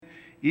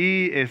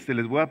y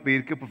les voy a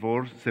pedir que por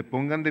favor se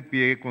pongan de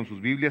pie con sus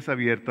Biblias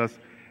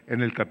abiertas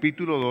en el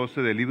capítulo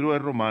 12 del libro de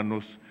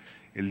Romanos.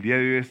 El día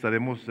de hoy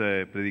estaremos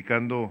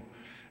predicando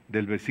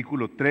del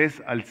versículo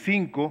 3 al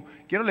 5.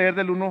 Quiero leer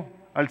del 1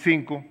 al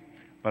 5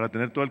 para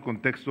tener todo el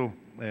contexto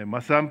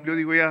más amplio.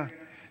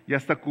 Ya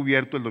está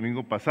cubierto el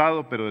domingo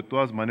pasado, pero de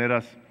todas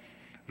maneras,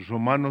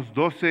 Romanos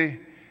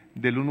 12,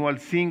 del 1 al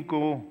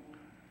 5,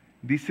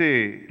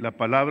 dice la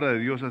palabra de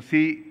Dios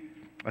así: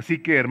 así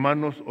que,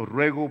 hermanos, os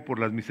ruego por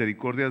las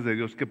misericordias de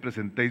Dios que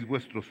presentéis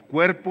vuestros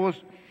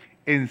cuerpos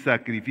en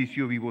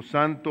sacrificio vivo,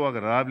 santo,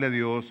 agradable a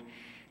Dios,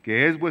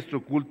 que es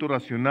vuestro culto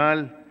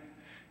racional.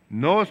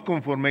 No os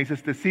conforméis a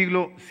este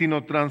siglo,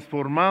 sino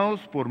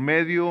transformaos por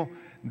medio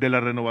de la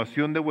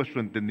renovación de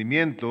vuestro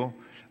entendimiento,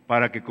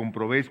 para que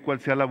comprobéis cuál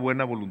sea la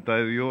buena voluntad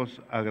de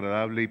Dios,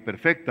 agradable y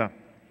perfecta.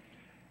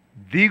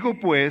 Digo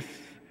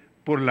pues,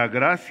 por la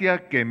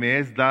gracia que me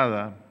es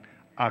dada,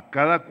 a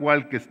cada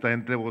cual que está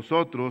entre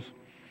vosotros,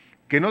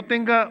 que no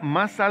tenga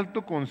más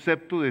alto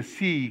concepto de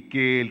sí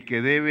que el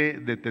que debe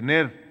de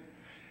tener,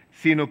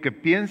 sino que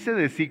piense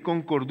de sí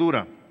con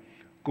cordura,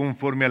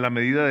 conforme a la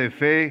medida de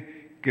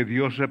fe que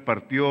Dios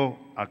repartió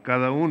a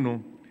cada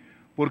uno,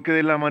 porque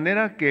de la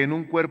manera que en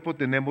un cuerpo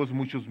tenemos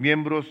muchos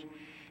miembros,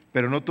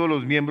 pero no todos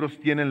los miembros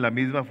tienen la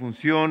misma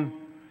función,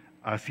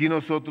 así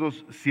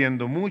nosotros,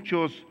 siendo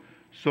muchos,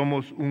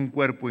 somos un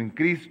cuerpo en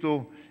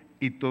Cristo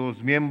y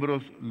todos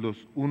miembros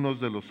los unos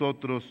de los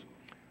otros.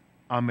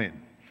 Amén.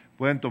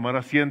 Pueden tomar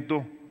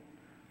asiento.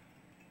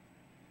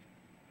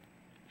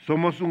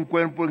 Somos un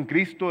cuerpo en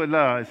Cristo,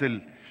 es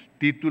el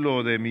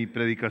título de mi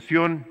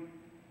predicación.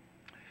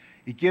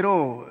 Y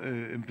quiero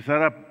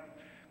empezar a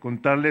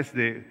contarles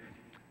de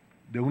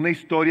una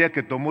historia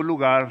que tomó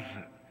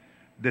lugar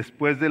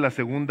después de la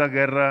Segunda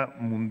Guerra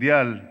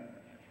Mundial.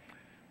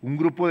 Un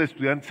grupo de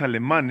estudiantes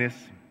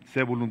alemanes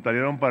se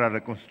voluntariaron para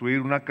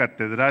reconstruir una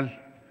catedral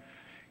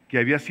que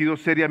había sido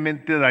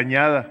seriamente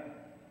dañada.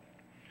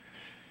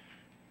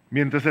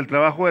 Mientras el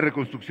trabajo de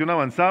reconstrucción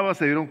avanzaba,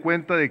 se dieron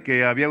cuenta de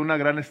que había una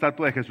gran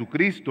estatua de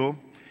Jesucristo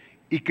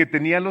y que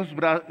tenía los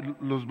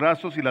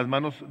brazos y las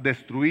manos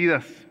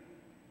destruidas.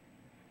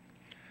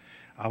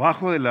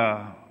 Abajo de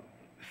la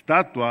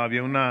estatua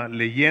había una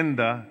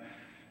leyenda,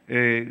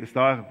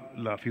 estaba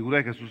la figura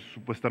de Jesús,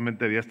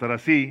 supuestamente debía estar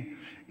así,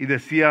 y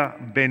decía: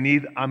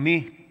 venid a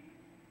mí.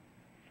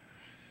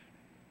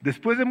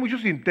 Después de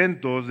muchos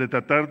intentos de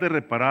tratar de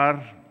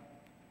reparar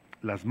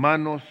las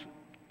manos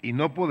y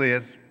no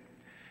poder,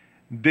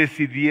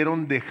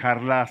 decidieron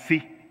dejarla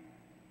así,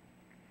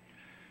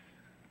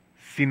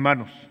 sin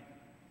manos.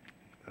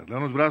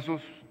 Arreglaron los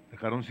brazos,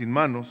 dejaron sin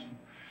manos,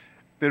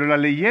 pero la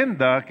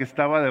leyenda que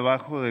estaba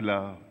debajo de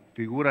la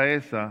figura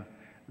esa,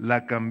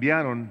 la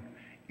cambiaron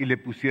y le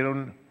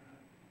pusieron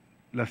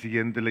la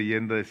siguiente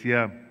leyenda.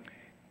 Decía: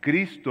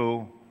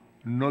 Cristo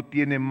no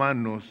tiene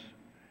manos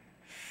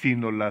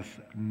sino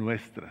las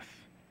nuestras.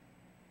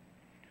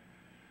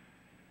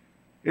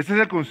 Ese es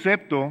el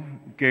concepto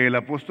que el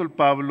apóstol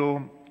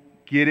Pablo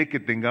quiere que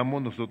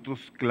tengamos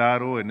nosotros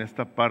claro en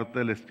esta parte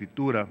de la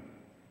Escritura,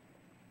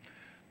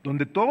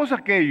 donde todos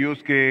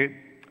aquellos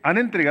que han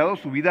entregado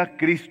su vida a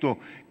Cristo,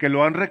 que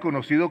lo han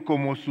reconocido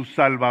como su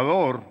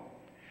Salvador,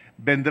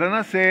 vendrán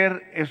a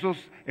ser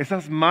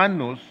esas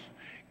manos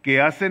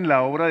que hacen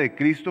la obra de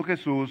Cristo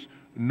Jesús,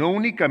 no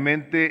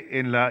únicamente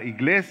en la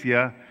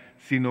iglesia,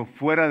 sino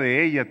fuera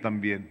de ella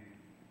también.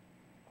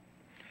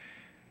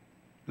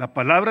 La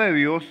palabra de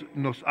Dios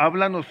nos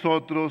habla a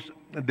nosotros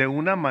de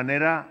una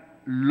manera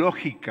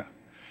lógica.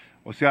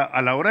 O sea,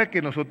 a la hora de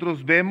que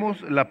nosotros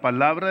vemos la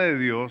palabra de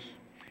Dios,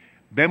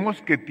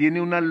 vemos que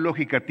tiene una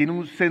lógica, tiene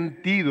un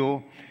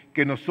sentido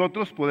que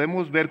nosotros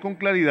podemos ver con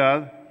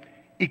claridad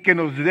y que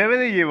nos debe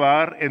de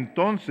llevar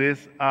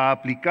entonces a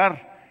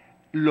aplicar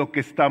lo que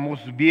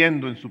estamos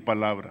viendo en su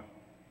palabra.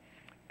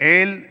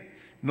 Él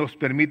nos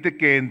permite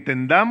que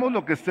entendamos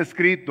lo que está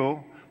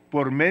escrito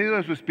por medio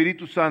de su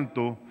Espíritu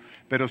Santo,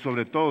 pero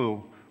sobre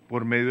todo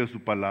por medio de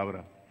su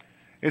palabra.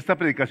 Esta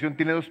predicación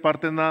tiene dos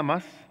partes nada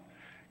más.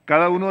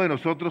 Cada uno de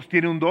nosotros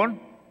tiene un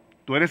don.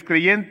 Tú eres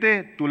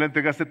creyente, tú le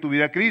entregaste tu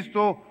vida a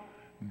Cristo.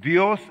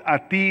 Dios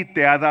a ti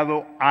te ha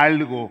dado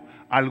algo,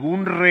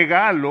 algún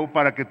regalo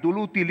para que tú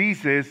lo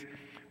utilices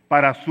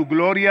para su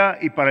gloria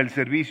y para el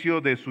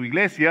servicio de su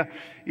iglesia.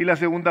 Y la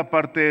segunda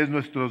parte es: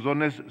 nuestros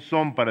dones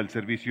son para el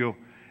servicio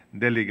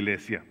de la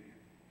iglesia.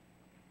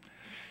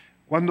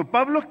 Cuando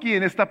Pablo aquí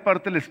en esta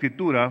parte de la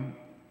Escritura,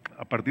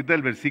 a partir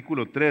del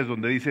versículo 3,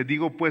 donde dice: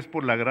 digo pues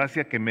por la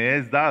gracia que me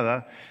es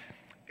dada,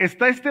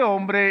 está este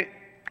hombre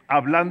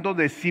hablando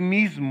de sí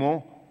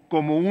mismo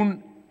como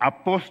un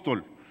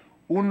apóstol,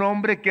 un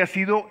hombre que ha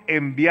sido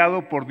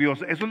enviado por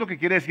Dios. Eso es lo que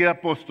quiere decir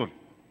apóstol,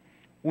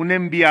 un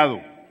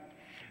enviado.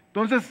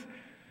 Entonces,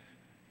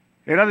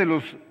 era de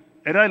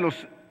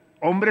los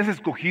hombres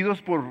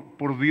escogidos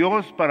por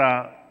Dios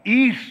para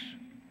ir.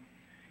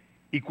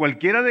 Y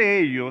cualquiera de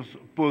ellos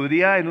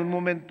podría en un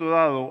momento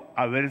dado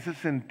haberse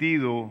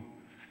sentido,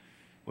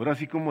 ahora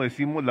sí como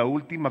decimos, la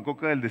última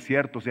coca del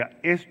desierto. O sea,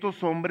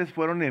 estos hombres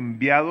fueron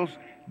enviados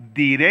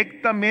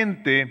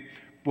directamente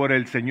por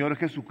el Señor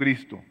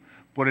Jesucristo,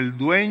 por el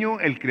dueño,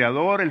 el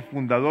creador, el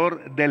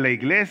fundador de la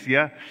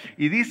iglesia.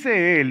 Y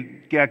dice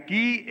él que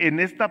aquí en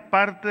esta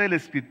parte de la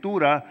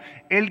escritura,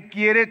 él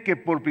quiere que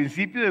por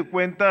principio de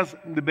cuentas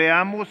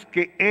veamos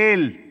que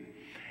él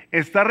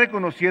está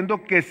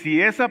reconociendo que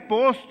si es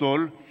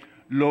apóstol,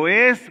 lo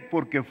es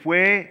porque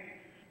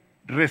fue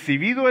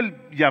recibido el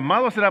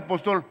llamado a ser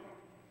apóstol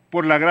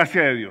por la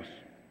gracia de Dios.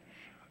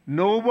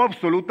 No hubo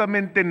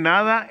absolutamente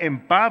nada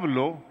en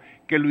Pablo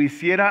que lo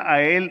hiciera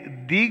a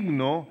él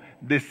digno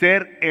de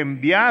ser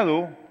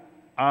enviado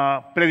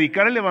a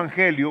predicar el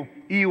evangelio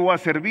y o a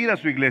servir a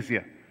su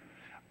iglesia.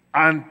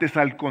 Antes,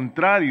 al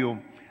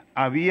contrario,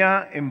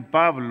 había en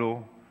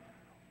Pablo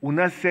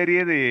una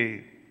serie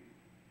de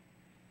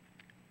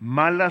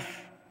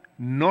malas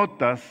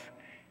notas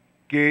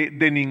que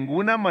de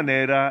ninguna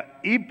manera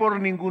y por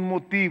ningún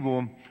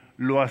motivo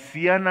lo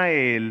hacían a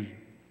él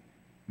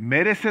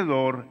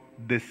merecedor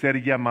de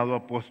ser llamado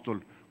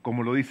apóstol.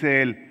 Como lo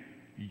dice él,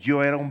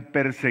 yo era un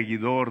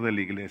perseguidor de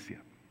la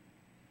iglesia.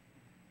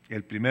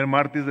 El primer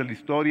mártir de la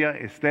historia,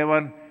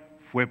 Esteban,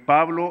 fue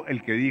Pablo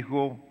el que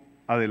dijo,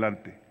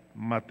 adelante,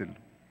 mátenlo.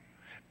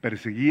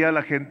 Perseguía a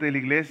la gente de la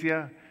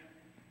iglesia,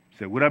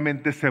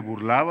 seguramente se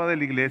burlaba de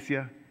la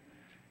iglesia.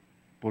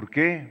 ¿Por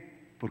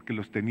qué? Porque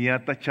los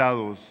tenía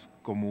tachados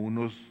como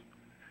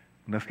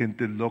unas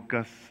gentes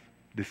locas,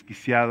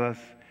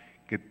 desquiciadas,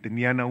 que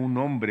tenían a un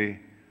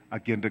hombre a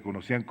quien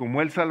reconocían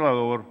como el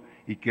Salvador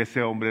y que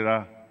ese hombre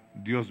era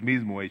Dios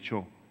mismo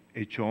hecho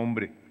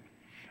hombre.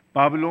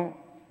 Pablo,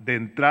 de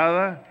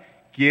entrada,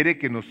 quiere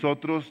que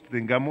nosotros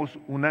tengamos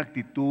una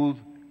actitud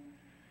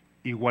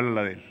igual a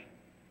la de él.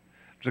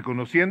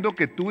 Reconociendo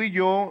que tú y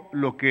yo,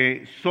 lo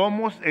que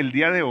somos el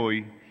día de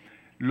hoy,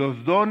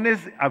 los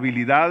dones,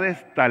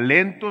 habilidades,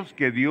 talentos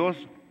que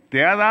Dios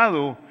te ha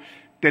dado,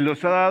 te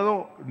los ha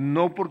dado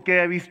no porque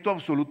haya visto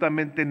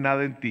absolutamente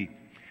nada en ti.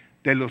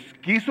 Te los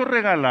quiso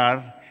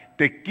regalar,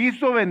 te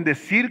quiso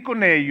bendecir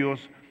con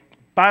ellos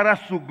para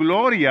su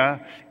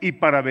gloria y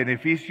para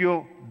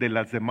beneficio de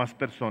las demás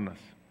personas.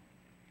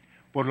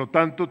 Por lo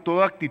tanto,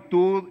 toda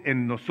actitud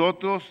en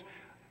nosotros,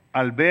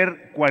 al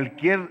ver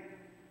cualquier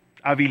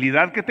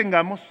habilidad que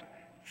tengamos,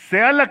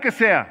 sea la que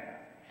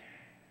sea,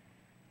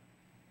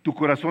 tu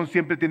corazón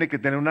siempre tiene que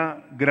tener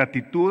una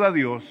gratitud a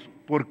Dios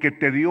porque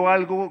te dio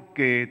algo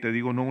que, te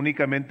digo, no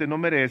únicamente no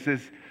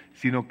mereces,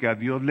 sino que a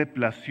Dios le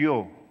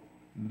plació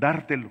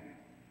dártelo.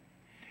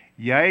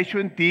 Y ha hecho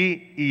en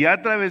ti y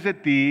a través de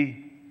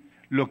ti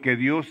lo que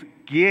Dios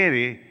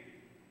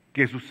quiere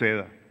que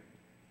suceda.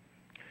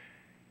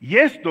 Y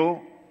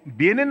esto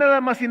viene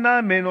nada más y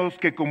nada menos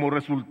que como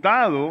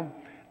resultado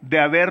de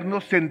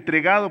habernos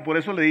entregado. Por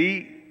eso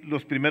leí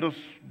los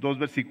primeros 2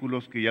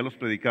 versículos que ya los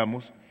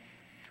predicamos.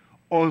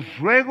 Os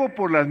ruego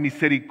por las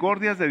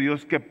misericordias de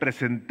Dios que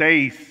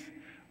presentéis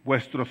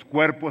vuestros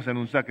cuerpos en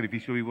un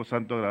sacrificio vivo,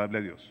 santo, agradable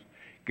a Dios,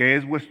 que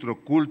es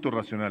vuestro culto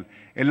racional.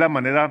 Es la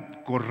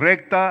manera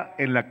correcta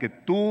en la que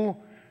tú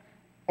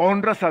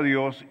honras a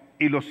Dios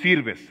y lo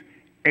sirves,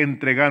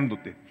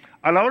 entregándote.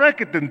 A la hora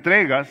que te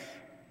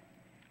entregas,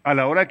 a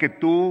la hora que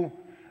tú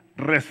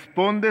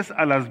respondes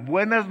a las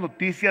buenas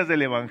noticias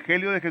del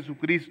Evangelio de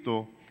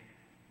Jesucristo,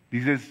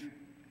 dices,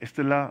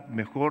 esta es la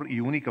mejor y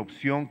única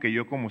opción que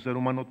yo como ser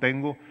humano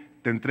tengo.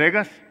 Te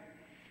entregas,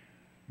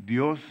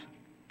 Dios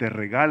te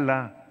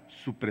regala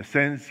su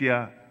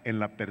presencia en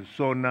la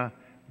persona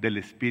del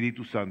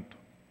Espíritu Santo.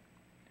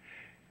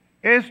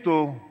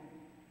 Esto,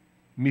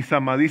 mis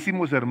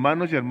amadísimos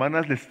hermanos y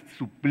hermanas, les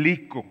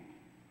suplico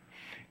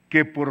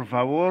que por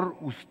favor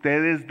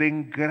ustedes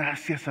den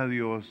gracias a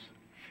Dios,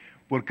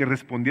 porque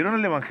respondieron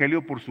al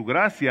Evangelio por su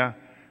gracia,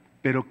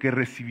 pero que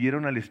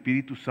recibieron al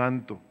Espíritu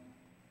Santo.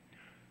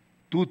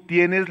 Tú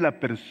tienes la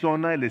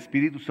persona del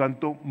Espíritu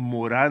Santo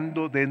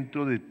morando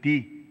dentro de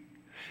ti.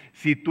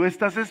 Si tú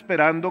estás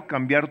esperando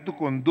cambiar tu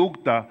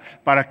conducta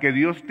para que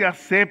Dios te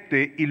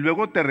acepte y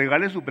luego te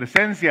regale su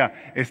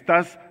presencia,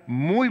 estás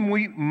muy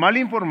mal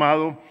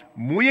informado,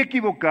 muy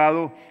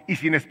equivocado y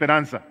sin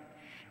esperanza.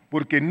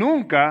 Porque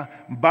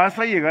nunca vas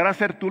a llegar a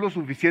ser tú lo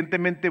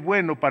suficientemente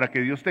bueno para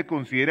que Dios te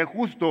considere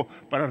justo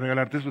para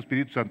regalarte su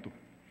Espíritu Santo.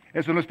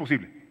 Eso no es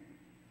posible.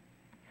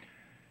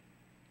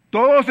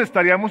 Todos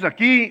estaríamos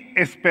aquí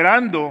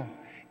esperando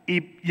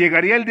y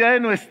llegaría el día de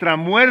nuestra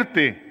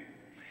muerte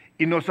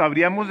y nos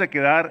habríamos de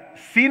quedar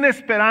sin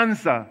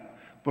esperanza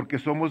porque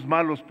somos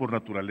malos por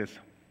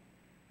naturaleza.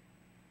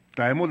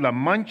 Traemos la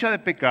mancha de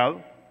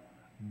pecado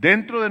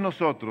dentro de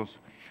nosotros.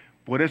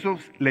 Por eso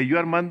leyó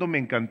Armando, me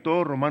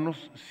encantó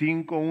Romanos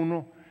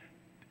 5:1.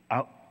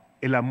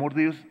 El amor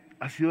de Dios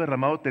ha sido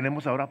derramado,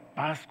 tenemos ahora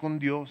paz con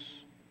Dios.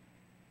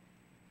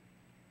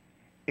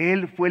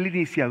 Él fue el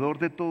iniciador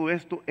de todo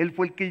esto. Él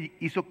fue el que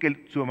hizo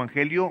que su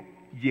evangelio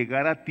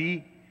llegara a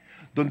ti,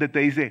 donde te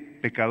dice,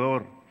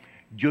 pecador,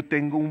 yo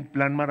tengo un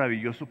plan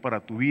maravilloso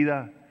para tu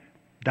vida,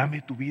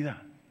 dame tu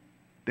vida.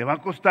 Te va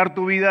a costar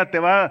tu vida, te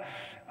va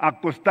a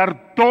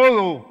costar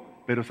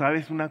todo, pero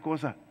sabes una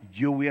cosa,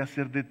 yo voy a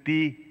hacer de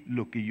ti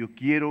lo que yo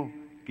quiero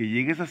que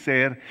llegues a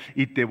ser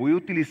y te voy a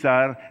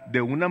utilizar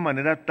de una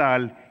manera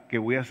tal que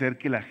voy a hacer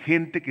que la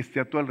gente que esté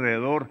a tu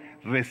alrededor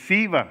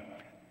reciba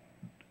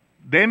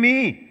de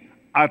mí,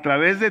 a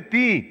través de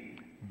ti,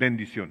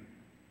 bendición.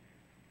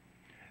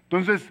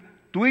 Entonces,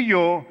 tú y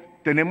yo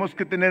tenemos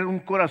que tener un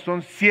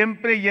corazón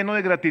siempre lleno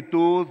de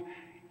gratitud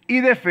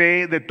y de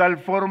fe, de tal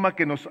forma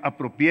que nos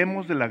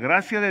apropiemos de la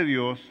gracia de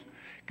Dios,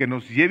 que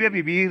nos lleve a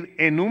vivir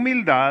en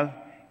humildad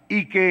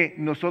y que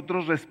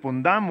nosotros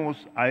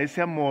respondamos a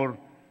ese amor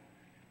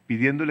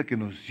pidiéndole que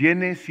nos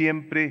llene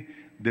siempre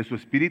de su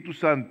Espíritu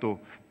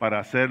Santo para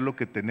hacer lo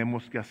que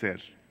tenemos que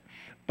hacer.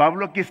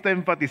 Pablo aquí está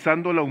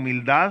enfatizando la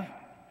humildad.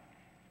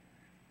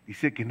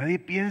 Dice que nadie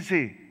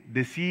piense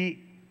de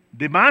sí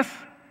de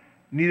más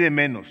ni de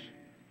menos,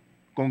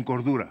 con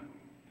cordura.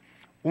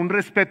 Un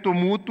respeto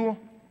mutuo,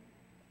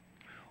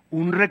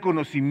 un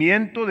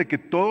reconocimiento de que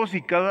todos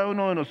y cada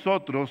uno de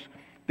nosotros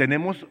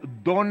tenemos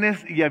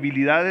dones y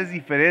habilidades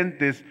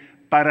diferentes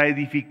para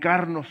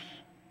edificarnos.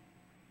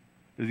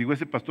 Les digo,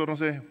 ese pastor, no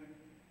sé,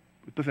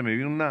 ahorita se me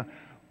vino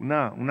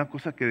una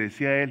cosa que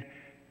decía él,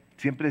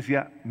 siempre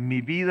decía,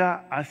 mi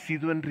vida ha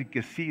sido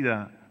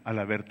enriquecida al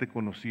haberte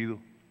conocido.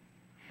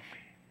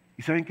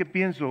 ¿Y saben qué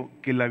pienso?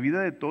 Que la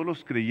vida de todos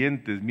los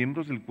creyentes,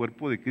 miembros del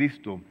cuerpo de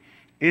Cristo,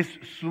 es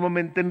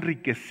sumamente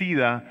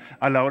enriquecida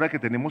a la hora que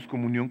tenemos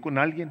comunión con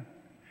alguien.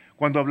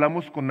 Cuando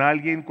hablamos con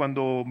alguien,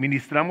 cuando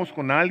ministramos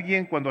con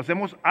alguien, cuando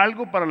hacemos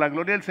algo para la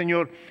gloria del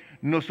Señor,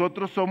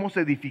 nosotros somos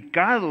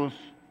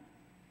edificados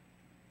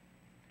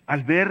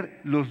al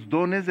ver los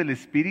dones del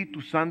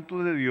Espíritu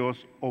Santo de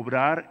Dios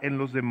obrar en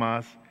los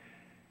demás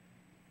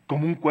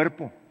como un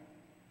cuerpo.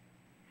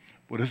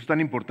 Por eso es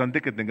tan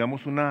importante que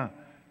tengamos una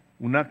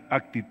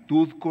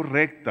actitud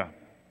correcta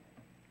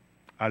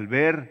al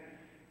ver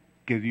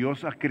que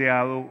Dios ha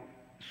creado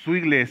su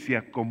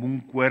iglesia como un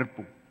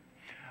cuerpo.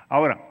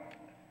 Ahora,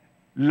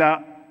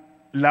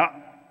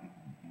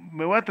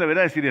 me voy a atrever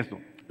a decir esto,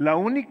 la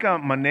única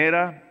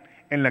manera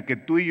en la que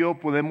tú y yo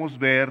podemos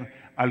ver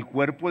al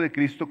cuerpo de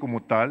Cristo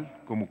como tal,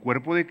 como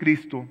cuerpo de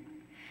Cristo,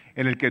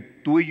 en el que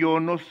tú y yo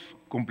nos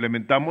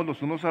complementamos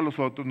los unos a los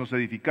otros, nos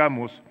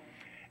edificamos,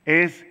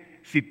 es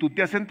si tú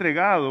te has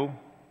entregado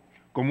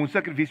como un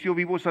sacrificio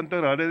vivo, santo y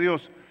agradable a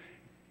Dios,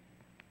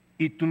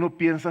 y tú no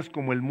piensas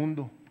como el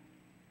mundo,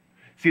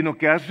 sino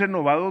que has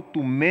renovado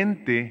tu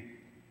mente,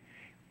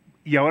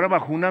 y ahora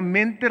bajo una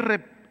mente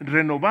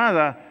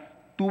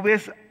renovada, tú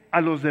ves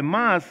a los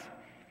demás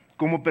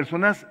como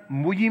personas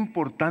muy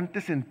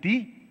importantes en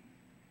ti.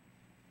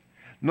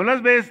 No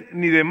las ves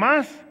ni de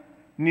más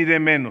ni de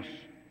menos,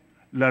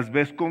 las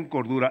ves con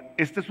cordura.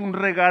 Este es un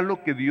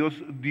regalo que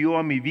Dios dio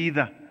a mi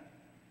vida.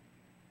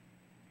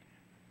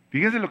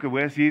 Fíjense lo que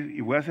voy a decir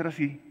y voy a hacer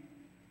así,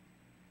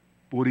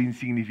 por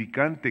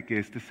insignificante que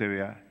este se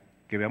vea,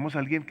 que veamos a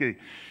alguien que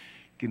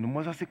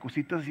nomás hace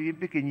cositas así bien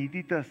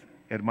pequeñitas.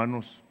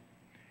 Hermanos,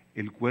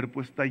 el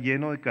cuerpo está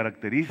lleno de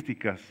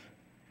características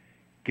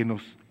que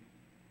nos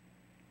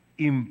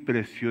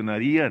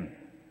impresionarían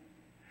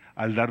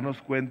al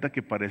darnos cuenta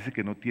que parece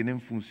que no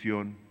tienen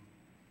función,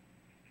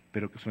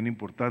 pero que son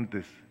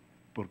importantes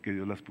porque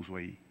Dios las puso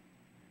ahí.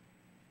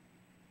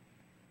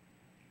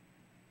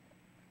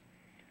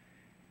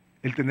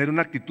 El tener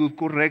una actitud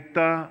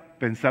correcta,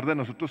 pensar de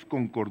nosotros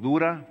con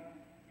cordura,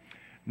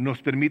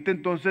 nos permite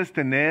entonces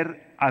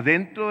tener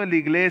adentro de la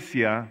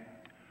iglesia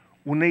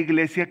una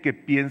iglesia que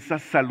piensa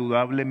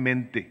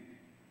saludablemente.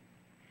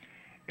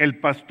 El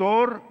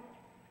pastor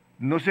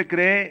no se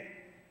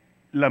cree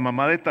la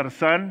mamá de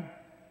Tarzán,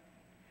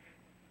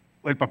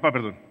 o el papá,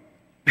 perdón.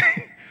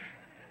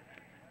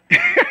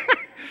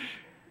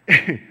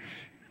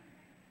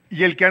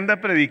 Y el que anda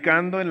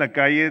predicando en la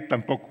calle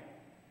tampoco.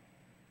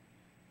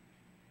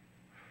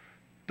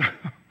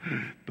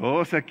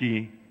 Todos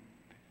aquí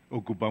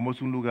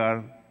ocupamos un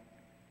lugar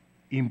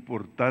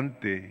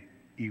importante,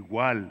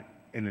 igual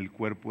en el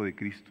cuerpo de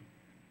Cristo.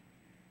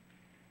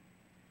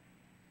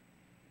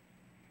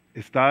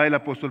 Está el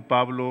apóstol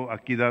Pablo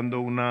aquí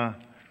dando una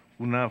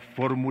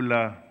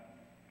fórmula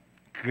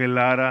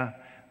clara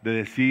de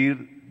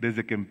decir,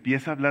 desde que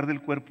empieza a hablar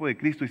del cuerpo de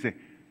Cristo, dice,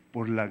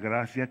 por la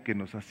gracia que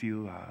nos ha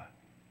sido dada.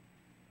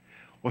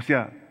 O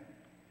sea,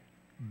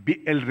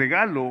 el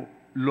regalo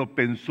lo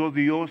pensó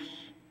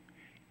Dios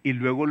y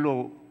luego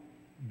lo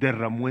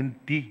derramó en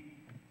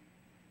ti.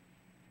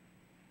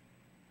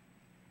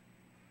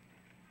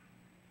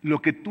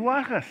 Lo que tú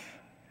hagas,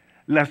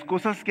 las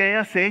cosas que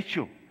hayas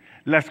hecho,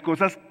 las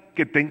cosas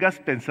que tengas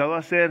pensado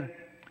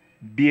hacer,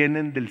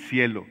 vienen del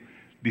cielo.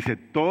 Dice,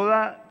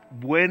 toda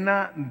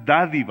buena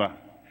dádiva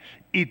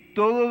y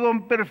todo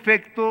don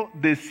perfecto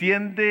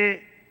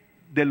desciende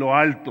de lo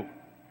alto,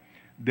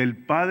 del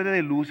Padre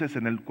de luces,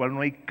 en el cual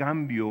no hay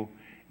cambio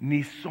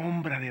ni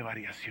sombra de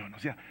variación. O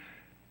sea,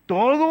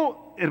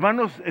 todo,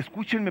 hermanos,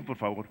 escúchenme por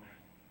favor,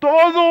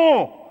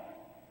 todo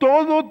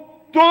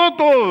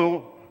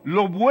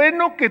lo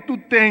bueno que tú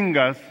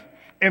tengas,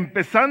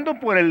 empezando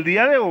por el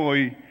día de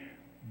hoy,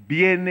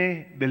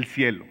 viene del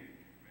cielo.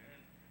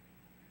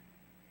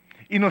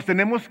 Y nos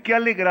tenemos que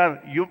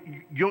alegrar.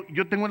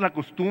 Yo tengo la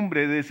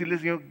costumbre de decirle,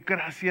 Señor,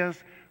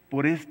 gracias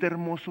por este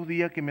hermoso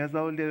día que me has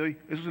dado el día de hoy.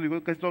 Eso se lo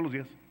digo casi todos los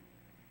días.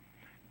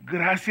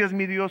 Gracias,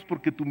 mi Dios,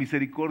 porque tu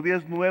misericordia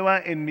es nueva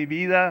en mi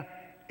vida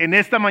en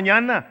esta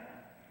mañana.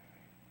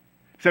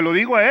 Se lo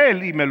digo a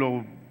Él y me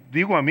lo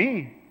digo a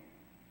mí.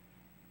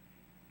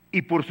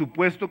 Y por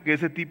supuesto que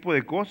ese tipo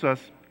de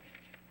cosas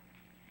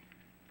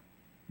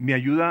me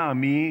ayuda a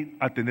mí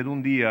a tener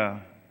un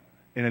día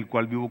en el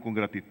cual vivo con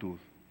gratitud.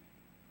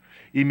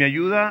 Y me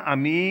ayuda a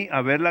mí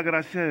a ver la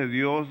gracia de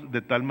Dios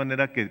de tal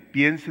manera que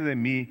piense de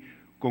mí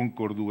con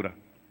cordura.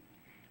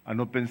 A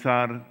no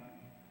pensar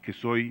que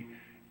soy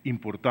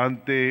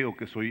importante o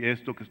que soy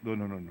esto, que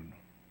no.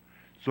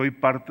 Soy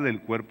parte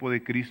del cuerpo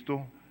de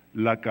Cristo,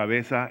 la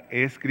cabeza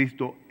es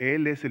Cristo,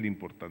 Él es el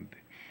importante.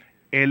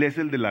 Él es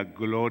el de la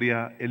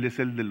gloria, Él es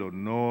el del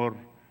honor,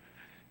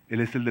 Él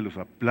es el de los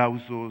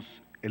aplausos,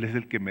 Él es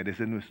el que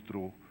merece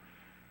nuestro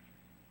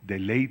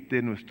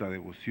deleite, nuestra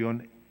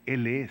devoción.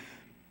 Él es,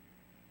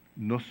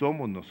 no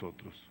somos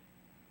nosotros.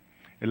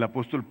 El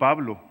apóstol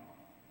Pablo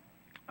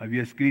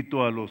había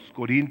escrito a los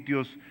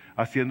corintios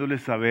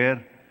haciéndoles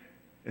saber,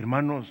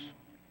 hermanos,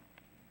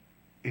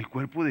 el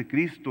cuerpo de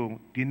Cristo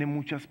tiene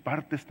muchas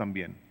partes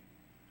también.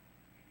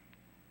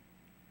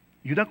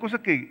 Y una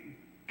cosa que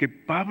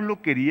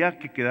Pablo quería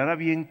que quedara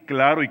bien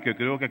claro y que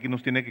creo que aquí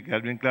nos tiene que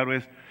quedar bien claro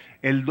es,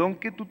 el don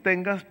que tú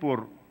tengas,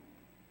 por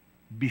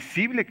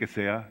visible que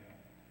sea,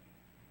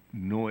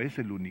 no es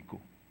el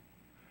único,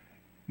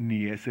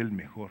 ni es el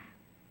mejor.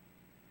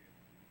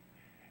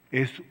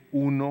 Es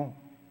uno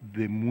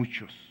de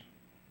muchos.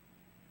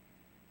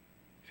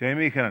 Si a mí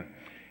me dijeran,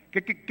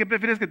 ¿qué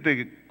prefieres que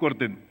te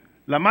corten?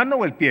 ¿La mano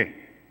o el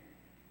pie?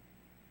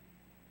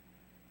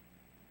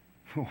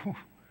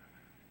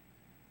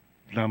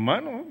 La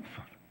mano,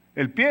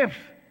 el pie.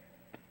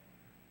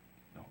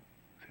 No,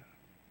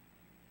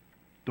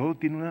 todo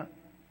tiene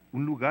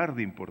un lugar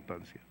de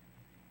importancia.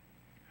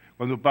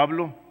 Cuando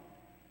Pablo,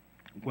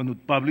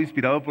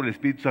 inspirado por el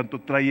Espíritu Santo,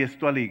 trae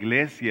esto a la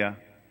iglesia,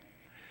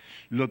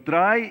 lo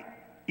trae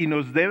y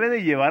nos debe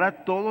de llevar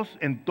a todos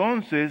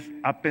entonces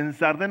a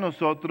pensar de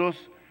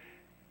nosotros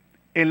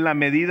en la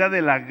medida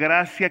de la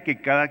gracia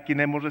que cada quien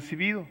hemos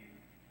recibido.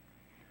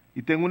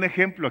 Y tengo un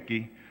ejemplo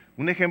aquí,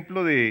 un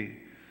ejemplo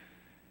de,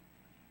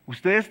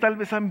 ustedes tal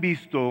vez han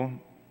visto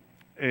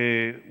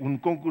un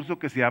concurso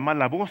que se llama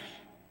La Voz.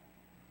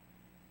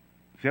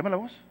 ¿Se llama La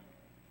Voz?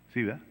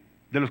 Sí, ¿verdad?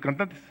 De los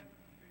cantantes.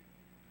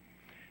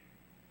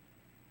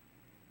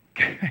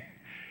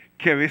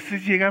 Que a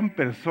veces llegan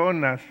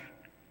personas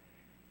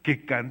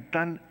que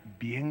cantan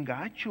bien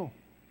gacho.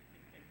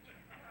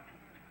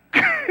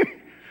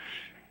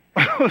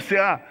 O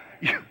sea,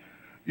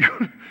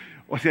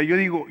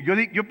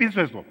 yo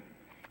pienso esto.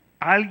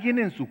 Alguien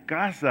en su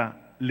casa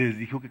les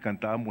dijo que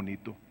cantaban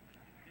bonito.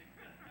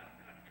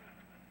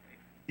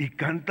 Y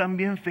cantan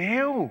bien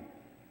feo.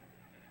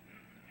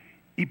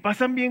 Y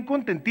pasan bien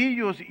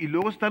contentillos. Y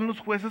luego están los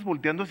jueces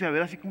volteándose a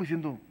ver así como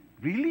diciendo,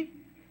 ¿really?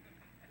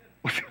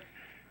 O sea,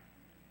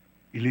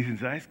 y le dicen,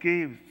 ¿sabes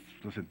qué?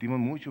 Lo sentimos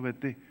mucho,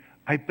 vete.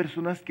 Hay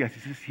personas que así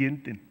se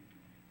sienten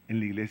en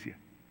la iglesia.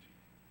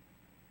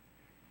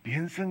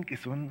 Piensan que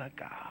son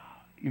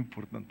acá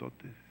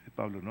importantotes. Dice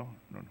Pablo, no.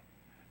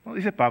 No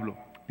dice Pablo,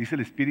 dice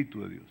el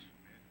Espíritu de Dios.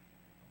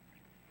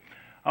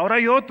 Ahora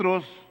hay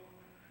otros,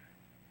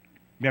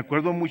 me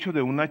acuerdo mucho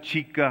de una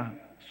chica,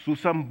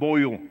 Susan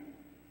Boyle.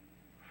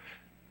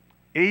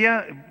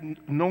 Ella,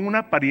 no una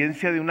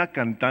apariencia de una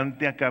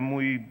cantante acá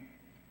muy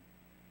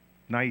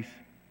nice.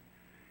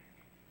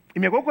 Y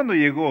me acuerdo cuando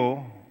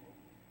llegó,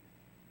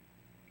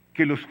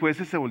 que los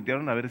jueces se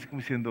voltearon a ver así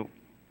como diciendo,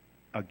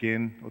 ¿a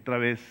quién? Otra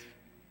vez,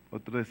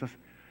 otra de esas.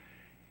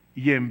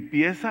 Y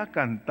empieza a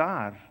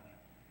cantar,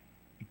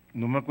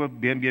 no me acuerdo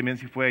bien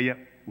si fue ella,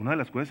 una de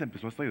las jueces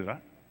empezó hasta a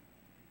llorar.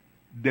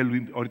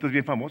 Ahorita es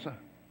bien famosa,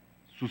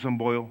 Susan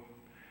Boyle,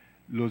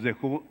 los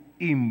dejó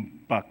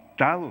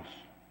impactados.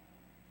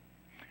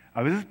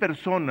 A veces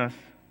personas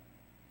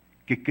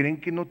que creen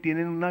que no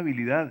tienen una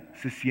habilidad,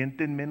 se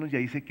sienten menos y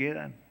ahí se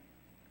quedan.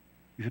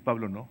 Dice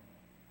Pablo, no.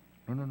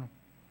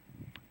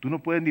 Tú no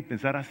puedes ni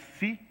pensar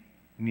así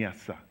ni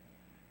asá.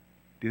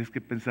 Tienes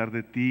que pensar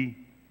de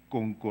ti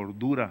con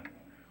cordura,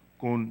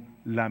 con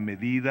la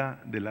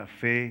medida de la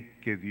fe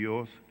que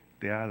Dios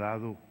te ha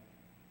dado.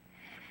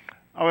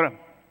 Ahora,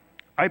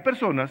 hay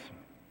personas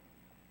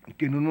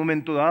que en un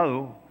momento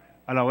dado,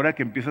 a la hora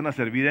que empiezan a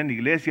servir en la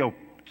iglesia o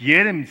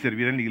quieren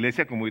servir en la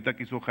iglesia, como ahorita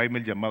que hizo Jaime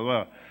el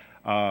llamado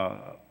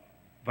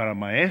para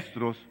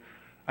maestros,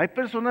 hay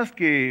personas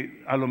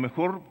que a lo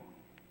mejor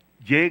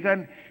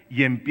llegan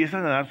y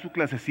empiezan a dar su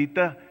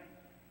clasecita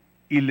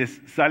y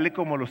les sale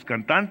como los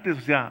cantantes,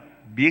 o sea,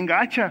 bien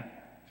gacha,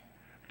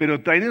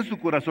 pero traen en su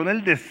corazón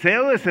el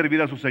deseo de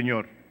servir a su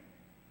Señor.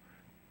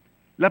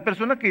 La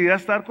persona que irá a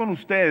estar con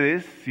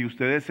ustedes, si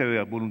ustedes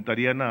se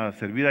voluntarían a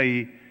servir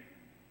ahí,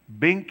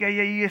 ven que hay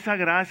ahí esa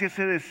gracia,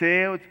 ese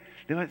deseo.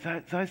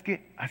 ¿Sabes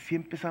qué? Así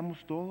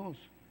empezamos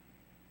todos.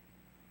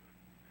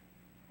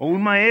 O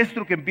un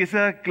maestro que empieza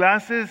a dar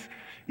clases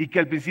y que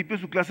al principio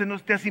su clase no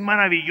esté así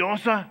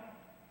maravillosa,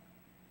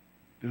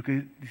 pero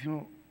que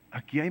decimos,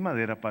 aquí hay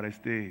madera para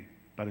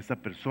esta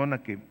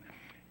persona que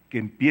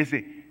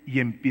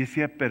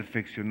empiece a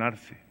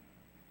perfeccionarse.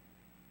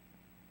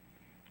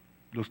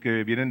 los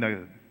que vienen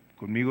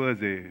conmigo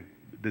desde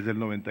el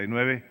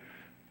 99,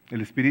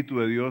 el Espíritu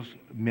de Dios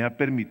me ha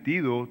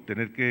permitido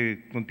tener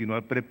que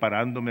continuar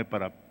preparándome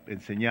para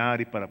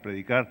enseñar y para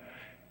predicar.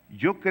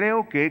 Yo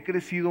creo que he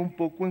crecido un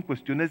poco en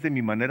cuestiones de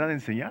mi manera de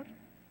enseñar,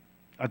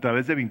 a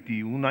través de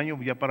 21 años,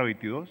 ya para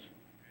 22.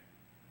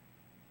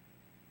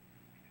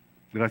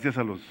 Gracias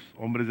a los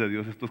hombres de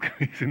Dios estos que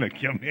me dicen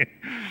aquí amén.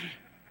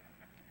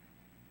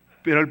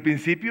 Pero al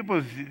principio,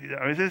 pues,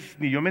 a veces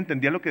ni yo me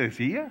entendía lo que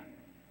decía.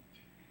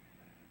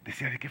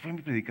 Decía, ¿de qué fue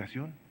mi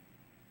predicación?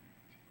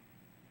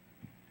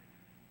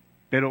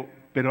 Pero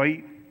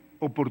hay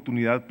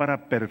oportunidad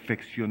para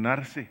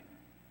perfeccionarse.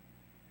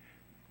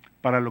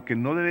 Para lo que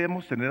no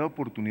debemos tener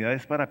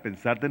oportunidades para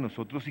pensar de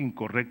nosotros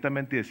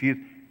incorrectamente y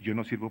decir, yo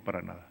no sirvo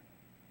para nada.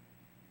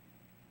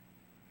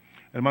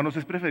 Hermanos,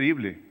 es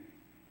preferible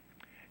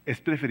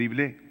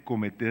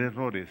cometer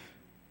errores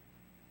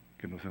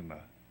que no hacer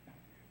nada.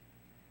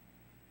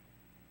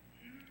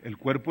 En el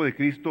cuerpo de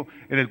Cristo,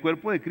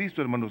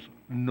 hermanos,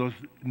 nos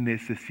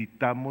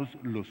necesitamos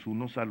los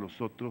unos a los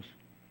otros.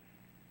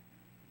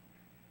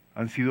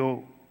 Han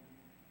sido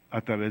a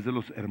través de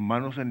los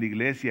hermanos en la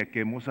iglesia que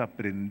hemos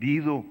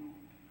aprendido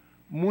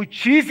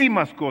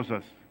muchísimas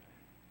cosas.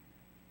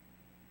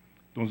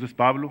 Entonces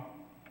Pablo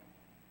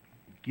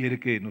quiere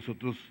que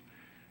nosotros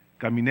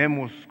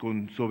caminemos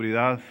con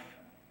sobriedad.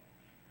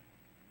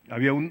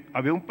 Había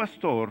un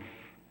pastor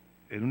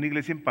en una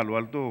iglesia en Palo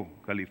Alto,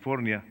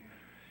 California,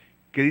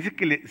 que dice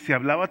que se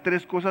hablaba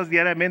 3 cosas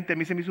diariamente. A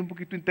mí se me hizo un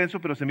poquito intenso,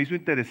 pero se me hizo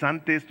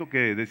interesante esto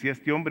que decía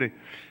este hombre.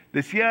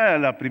 Decía,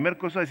 la primera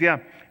cosa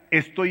decía,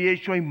 estoy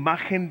hecho a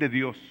imagen de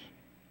Dios.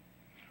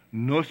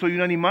 No soy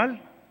un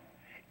animal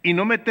y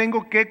no me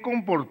tengo que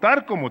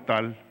comportar como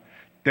tal.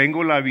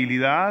 Tengo la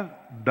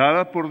habilidad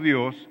dada por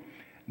Dios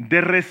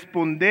de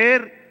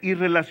responder y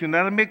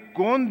relacionarme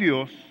con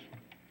Dios.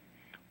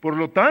 Por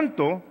lo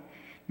tanto,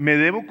 me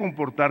debo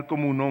comportar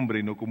como un hombre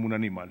y no como un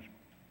animal.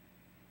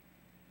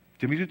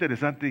 Se me hizo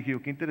interesante, dije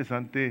yo, qué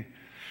interesante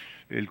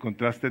el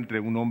contraste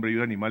entre un hombre y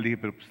un animal. Dije,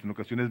 pero pues en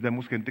ocasiones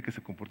vemos gente que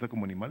se comporta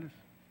como animales,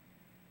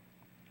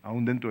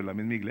 aún dentro de la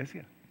misma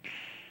iglesia.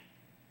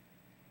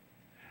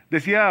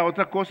 Decía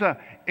otra cosa,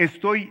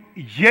 estoy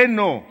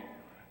lleno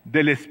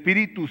del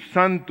Espíritu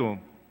Santo,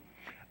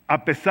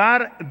 a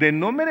pesar de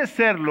no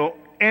merecerlo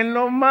en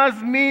lo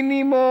más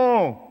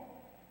mínimo.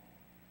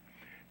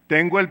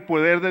 Tengo el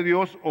poder de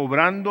Dios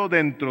obrando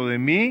dentro de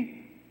mí.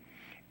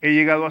 He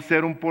llegado a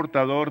ser un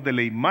portador de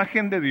la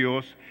imagen de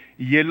Dios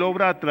y Él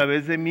obra a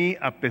través de mí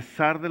a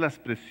pesar de las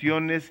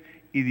presiones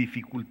y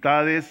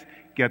dificultades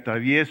que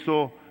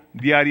atravieso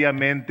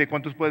diariamente.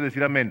 ¿Cuántos pueden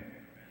decir amén?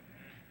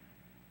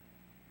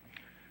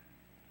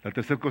 La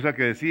tercera cosa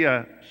que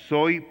decía,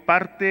 soy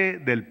parte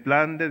del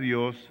plan de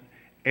Dios.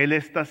 Él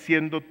está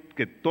haciendo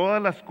que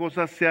todas las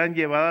cosas sean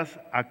llevadas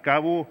a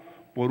cabo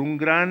por un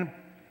gran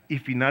y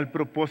final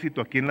propósito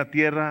aquí en la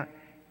tierra,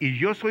 y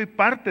yo soy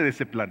parte de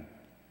ese plan.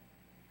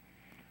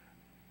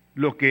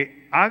 Lo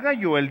que haga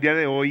yo el día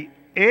de hoy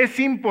es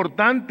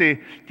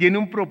importante, tiene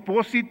un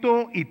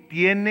propósito y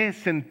tiene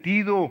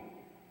sentido.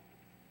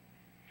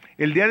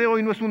 El día de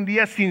hoy no es un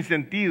día sin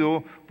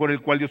sentido por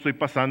el cual yo estoy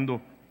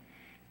pasando.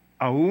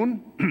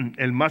 Aún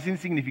el más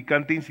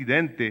insignificante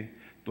incidente,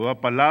 toda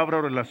palabra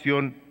o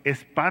relación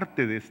es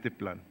parte de este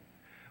plan.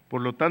 Por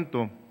lo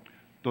tanto,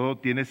 todo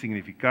tiene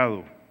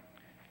significado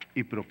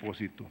y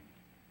propósito.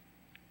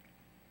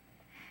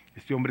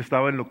 Este hombre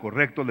estaba en lo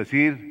correcto al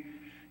decir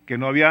que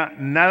no había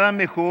nada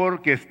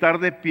mejor que estar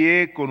de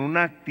pie con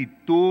una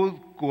actitud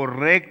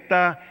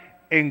correcta,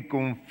 en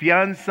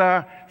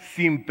confianza,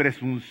 sin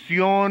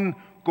presunción,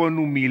 con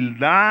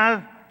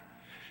humildad,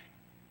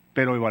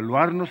 pero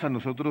evaluarnos a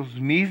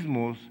nosotros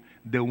mismos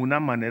de una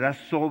manera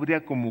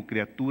sobria como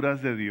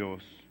criaturas de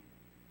Dios,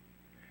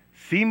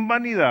 sin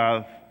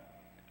vanidad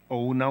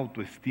o una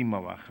autoestima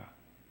baja.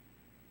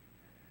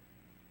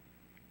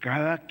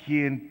 Cada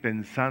quien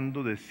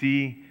pensando de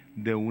sí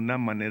de una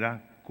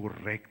manera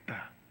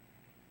correcta.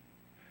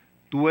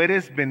 Tú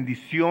eres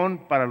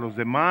bendición para los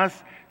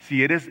demás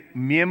si eres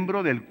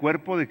miembro del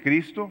cuerpo de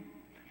Cristo.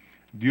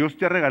 Dios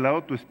te ha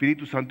regalado tu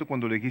Espíritu Santo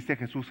cuando le dijiste a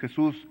Jesús,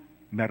 Jesús,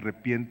 me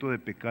arrepiento de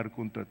pecar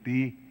contra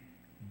ti,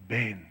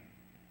 ven,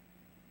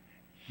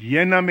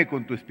 lléname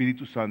con tu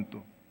Espíritu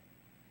Santo.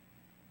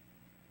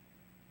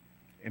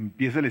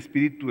 Empieza el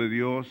Espíritu de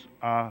Dios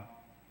a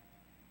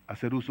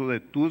hacer uso de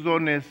tus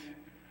dones.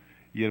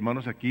 Y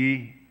hermanos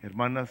aquí,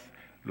 hermanas,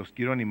 los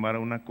quiero animar a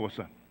una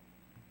cosa.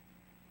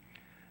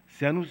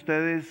 Sean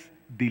ustedes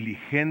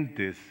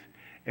diligentes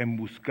en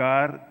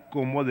buscar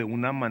cómo de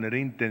una manera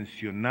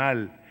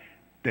intencional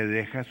te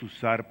dejas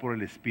usar por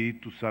el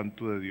Espíritu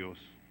Santo de Dios.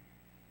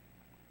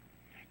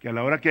 Que a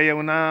la hora que haya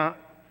una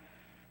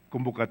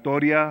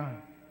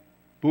convocatoria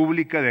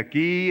pública de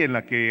aquí en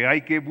la que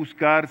hay que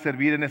buscar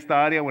servir en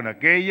esta área o en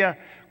aquella,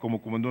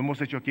 como lo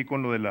hemos hecho aquí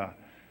con lo de la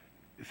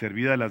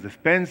servida de las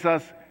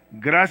despensas,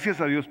 gracias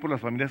a Dios por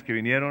las familias que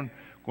vinieron,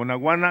 con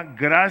Aguana,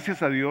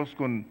 gracias a Dios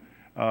con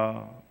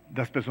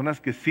las personas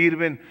que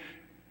sirven,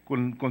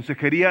 con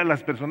consejería,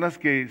 las personas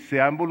que se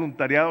han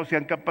voluntariado, se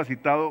han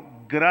capacitado,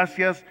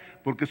 gracias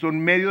porque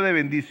son medio de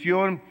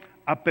bendición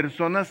a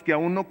personas que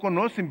aún no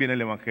conocen bien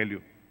el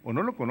Evangelio o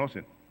no lo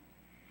conocen.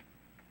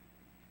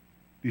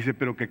 Dice,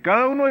 pero que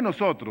cada uno de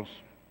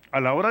nosotros,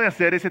 a la hora de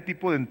hacer ese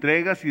tipo de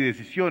entregas y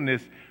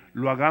decisiones,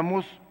 lo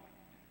hagamos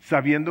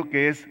sabiendo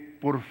que es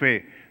por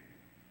fe.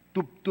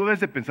 Tú debes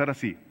de pensar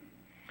así: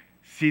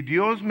 si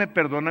Dios me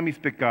perdona mis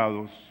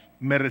pecados,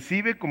 me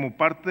recibe como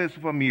parte de su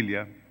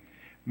familia,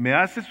 me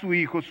hace su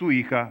hijo, su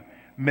hija,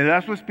 me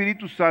da su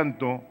Espíritu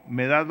Santo,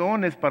 me da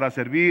dones para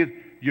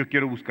servir, yo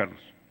quiero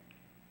buscarlos.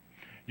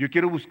 Yo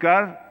quiero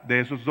buscar de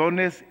esos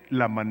dones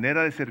la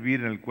manera de servir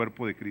en el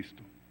cuerpo de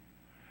Cristo.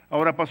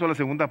 Ahora paso a la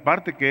segunda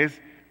parte, que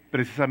es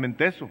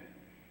precisamente eso.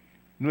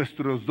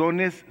 Nuestros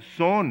dones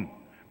son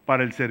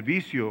para el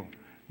servicio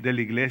de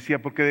la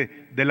iglesia,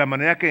 porque de la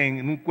manera que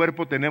en un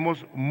cuerpo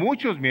tenemos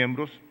muchos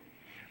miembros,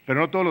 pero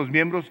no todos los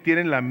miembros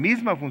tienen la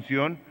misma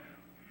función,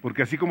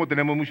 porque así como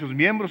tenemos muchos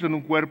miembros en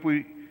un cuerpo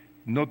y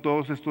no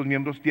todos estos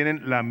miembros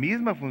tienen la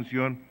misma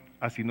función,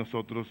 así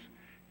nosotros,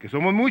 que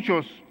somos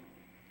muchos,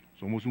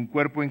 somos un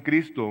cuerpo en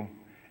Cristo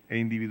e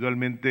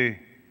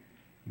individualmente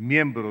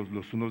miembros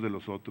los unos de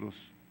los otros.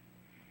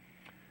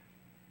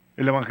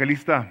 El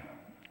evangelista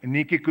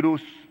Nicky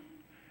Cruz,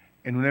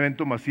 en un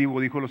evento masivo,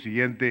 dijo lo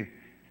siguiente: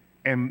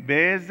 en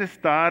vez de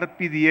estar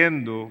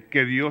pidiendo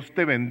que Dios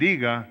te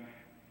bendiga,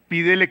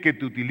 pídele que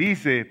te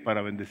utilice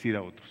para bendecir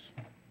a otros.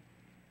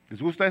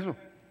 ¿Les gusta eso?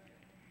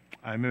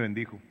 A mí me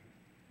bendijo.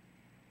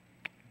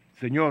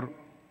 Señor,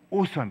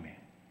 úsame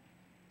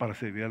para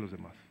servir a los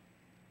demás.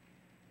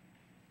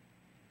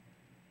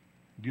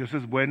 Dios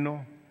es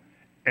bueno,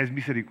 es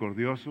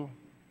misericordioso,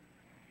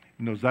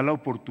 nos da la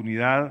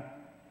oportunidad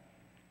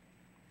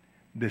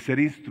de ser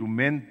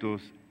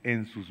instrumentos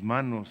en sus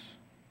manos,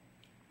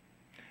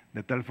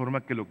 de tal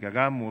forma que lo que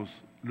hagamos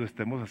lo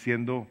estemos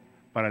haciendo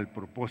para el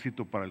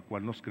propósito para el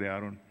cual nos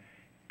crearon,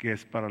 que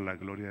es para la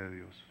gloria de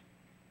Dios.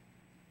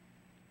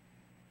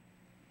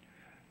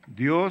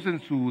 Dios,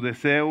 en su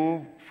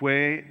deseo,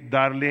 fue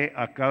darle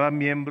a cada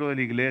miembro de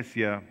la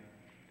iglesia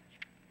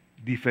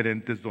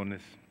diferentes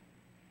dones.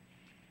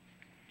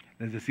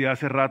 Les decía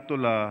hace rato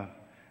la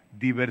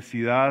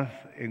diversidad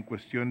en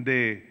cuestión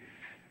de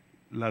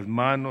las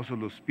manos o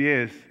los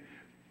pies.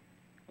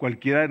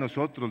 Cualquiera de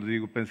nosotros, les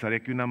digo,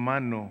 pensaría que una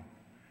mano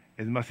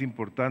es más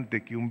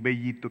importante que un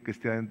vellito que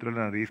esté adentro de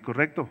la nariz,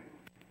 ¿correcto?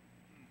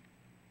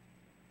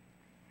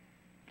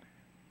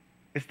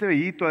 Este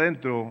vellito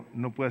adentro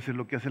no puede hacer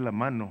lo que hace la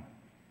mano,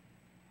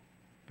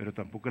 pero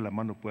tampoco la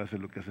mano puede hacer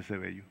lo que hace ese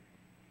vello.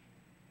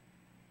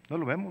 No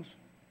lo vemos.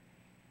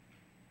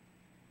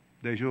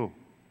 De hecho,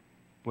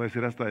 puede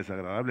ser hasta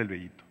desagradable el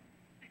vellito,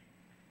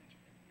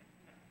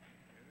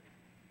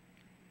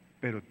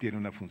 pero tiene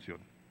una función.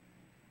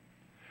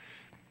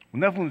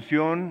 Una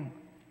función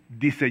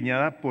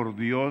diseñada por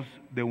Dios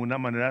de una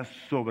manera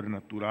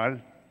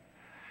sobrenatural,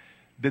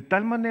 de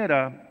tal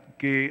manera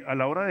que a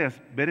la hora de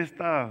ver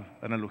esta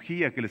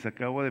analogía que les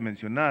acabo de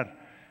mencionar,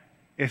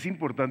 es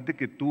importante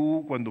que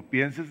tú, cuando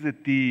pienses de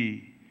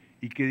ti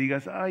y que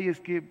digas, ay, es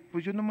que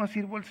pues yo nomás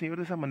sirvo al Señor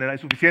de esa manera,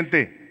 es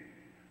suficiente.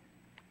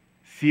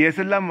 Si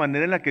esa es la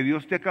manera en la que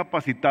Dios te ha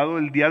capacitado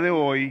el día de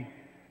hoy,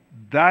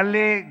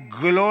 dale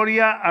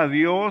gloria a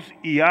Dios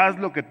y haz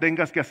lo que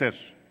tengas que hacer.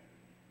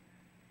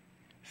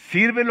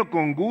 Sírvelo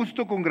con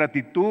gusto, con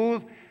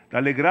gratitud,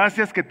 dale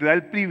gracias que te da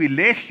el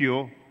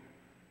privilegio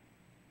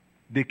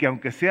de que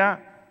aunque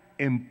sea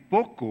en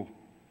poco,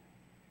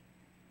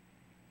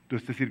 tú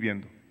estés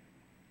sirviendo.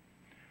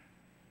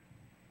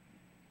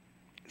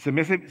 Se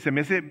me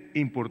hace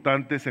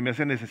importante, se me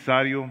hace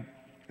necesario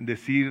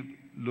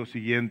decir lo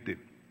siguiente.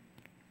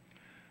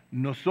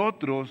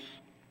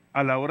 Nosotros,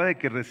 a la hora de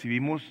que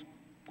recibimos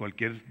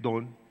cualquier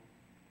don,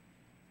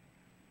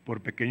 por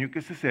pequeño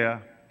que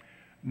sea,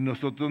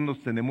 nosotros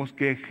nos tenemos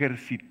que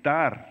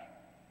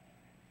ejercitar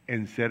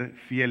en ser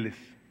fieles.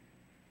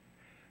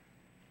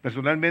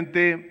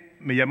 Personalmente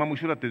me llama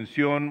mucho la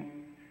atención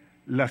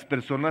las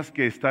personas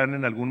que están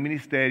en algún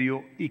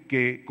ministerio y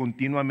que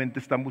continuamente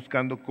están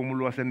buscando cómo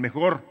lo hacen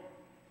mejor.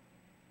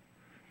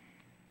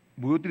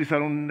 Voy a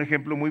utilizar un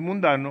ejemplo muy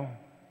mundano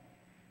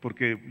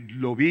porque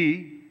lo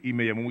vi y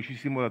me llamó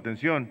muchísimo la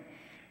atención.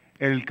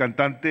 El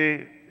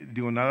cantante,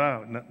 digo,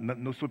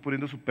 no estoy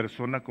poniendo su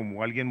persona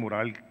como alguien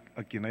moral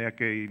a quien haya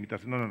que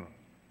imitarse, no.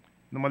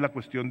 Nomás la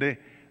cuestión de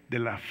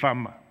la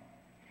fama.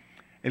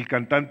 El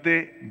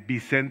cantante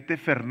Vicente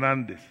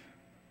Fernández,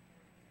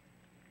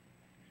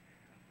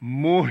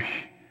 muy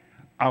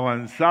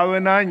avanzado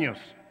en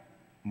años,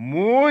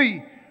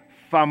 muy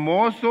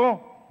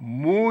famoso,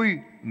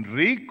 muy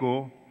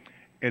rico,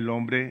 el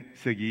hombre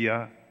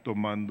seguía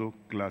tomando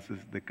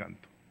clases de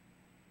canto.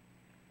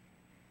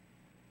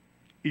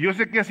 Y yo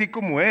sé que así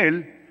como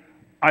él,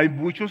 hay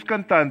muchos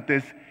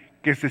cantantes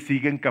que se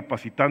siguen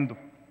capacitando.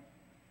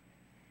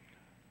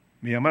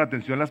 Me llama la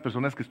atención las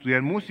personas que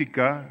estudian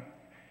música.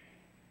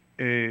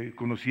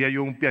 Conocía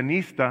yo un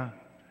pianista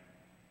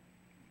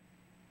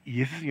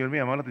y ese señor me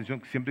llamaba la atención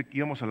que siempre que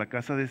íbamos a la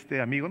casa de este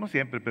amigo, no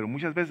siempre, pero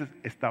muchas veces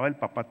estaba el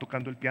papá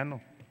tocando el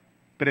piano.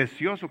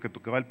 precioso que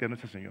tocaba el piano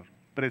ese señor,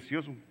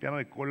 precioso, un piano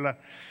de cola,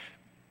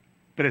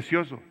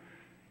 precioso.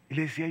 Y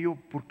le decía yo,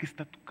 ¿por qué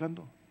está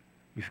tocando?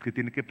 Me dice que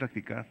tiene que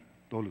practicar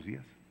todos los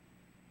días.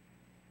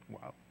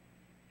 Wow.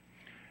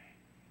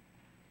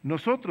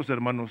 Nosotros,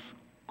 hermanos,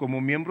 como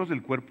miembros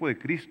del cuerpo de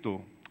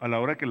Cristo, a la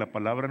hora que la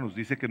palabra nos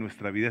dice que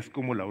nuestra vida es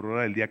como la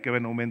aurora del día que va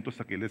en aumento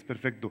hasta que Él es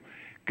perfecto,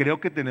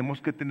 creo que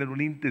tenemos que tener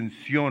una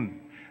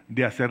intención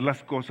de hacer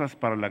las cosas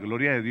para la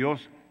gloria de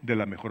Dios de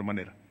la mejor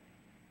manera.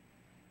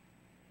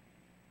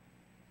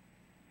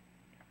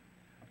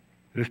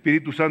 El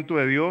Espíritu Santo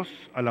de Dios,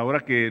 a la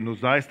hora que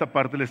nos da esta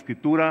parte de la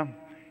Escritura,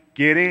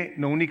 quiere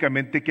no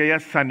únicamente que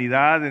haya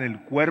sanidad en el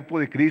cuerpo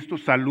de Cristo,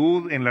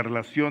 salud en la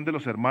relación de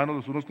los hermanos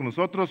los unos con los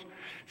otros,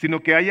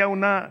 sino que haya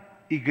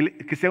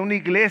que sea una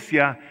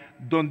iglesia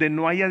donde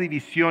no haya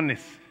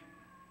divisiones.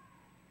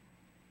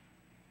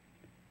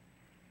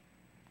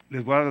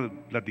 Les voy a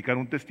platicar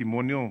un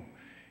testimonio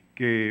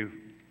que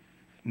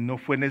no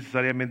fue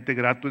necesariamente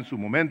grato en su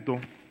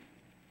momento,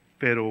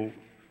 pero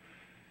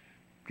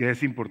que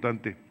es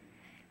importante.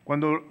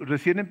 Cuando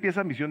recién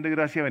empieza Misión de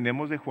Gracia,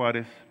 veníamos de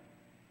Juárez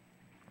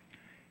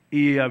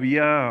y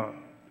había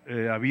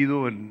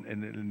habido en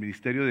el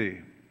Ministerio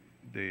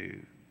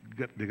de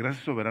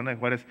Gracia Soberana de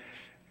Juárez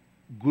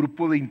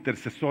grupo de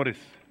intercesores.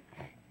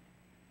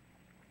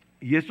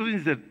 Y estos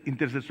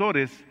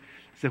intercesores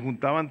se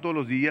juntaban todos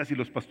los días y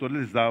los pastores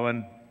les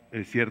daban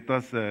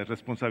ciertas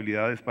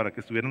responsabilidades para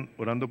que estuvieran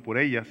orando por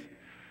ellas.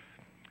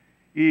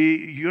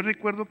 Y yo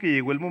recuerdo que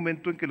llegó el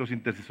momento en que los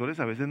intercesores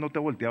a veces no te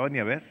volteaban ni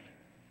a ver.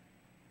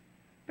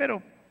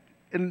 Pero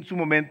en su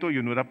momento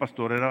yo no era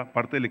pastor, era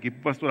parte del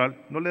equipo pastoral,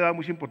 no le daba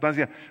mucha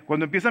importancia.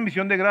 Cuando empieza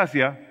Misión de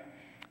Gracia,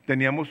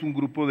 teníamos un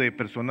grupo de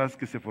personas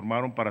que se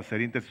formaron para ser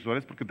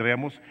intercesores porque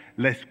traíamos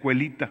la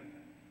escuelita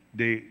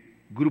de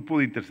grupo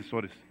de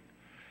intercesores.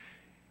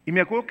 Y me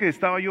acuerdo que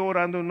estaba yo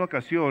orando en una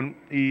ocasión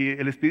y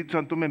el Espíritu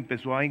Santo me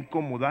empezó a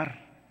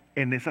incomodar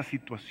en esa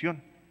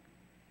situación.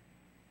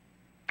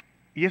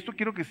 Y esto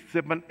quiero que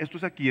sepan, esto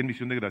es aquí en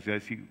Misión de Gracia.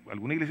 Si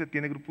alguna iglesia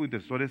tiene grupo de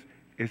intercesores,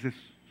 ese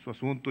es su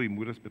asunto y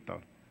muy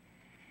respetable.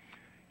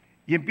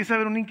 Y empieza a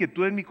haber una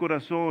inquietud en mi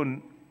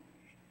corazón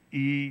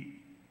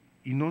y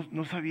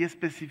no sabía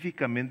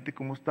específicamente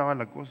cómo estaba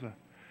la cosa.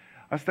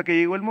 Hasta que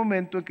llegó el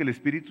momento en que el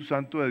Espíritu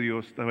Santo de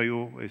Dios, estaba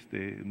yo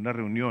en una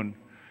reunión,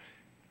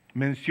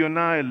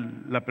 menciona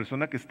la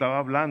persona que estaba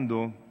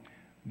hablando,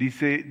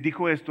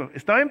 dijo esto,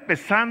 estaba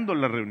empezando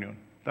la reunión,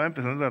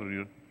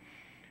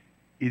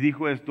 y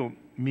dijo esto,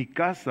 mi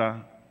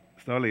casa,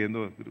 estaba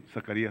leyendo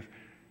Zacarías,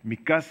 mi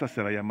casa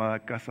será llamada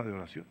casa de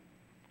oración.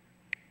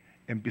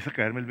 Empieza a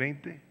caerme el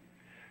 20,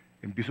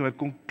 empiezo a ver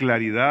con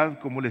claridad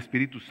cómo el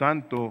Espíritu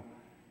Santo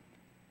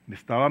me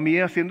estaba a mí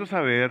haciendo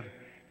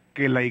saber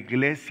que la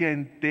iglesia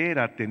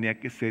entera tenía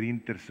que ser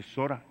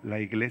intercesora,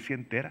 la iglesia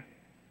entera.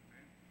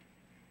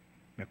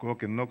 Me acuerdo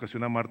que en una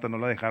ocasión a Marta no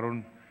la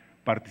dejaron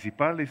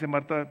participar, le dice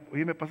Marta,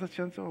 oye, ¿me pasas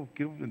chance o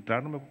quiero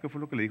entrar? No me acuerdo qué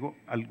fue lo que le dijo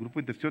al grupo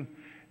de intercesión.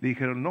 Le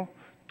dijeron, no,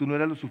 tú no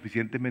eras lo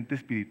suficientemente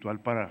espiritual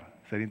para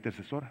ser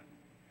intercesora.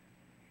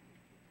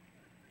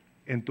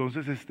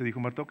 Entonces dijo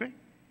Marta, ok,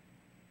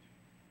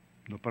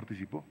 no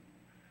participó.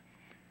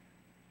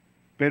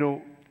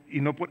 Pero,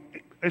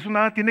 eso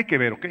nada tiene que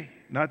ver, ok,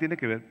 nada tiene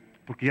que ver,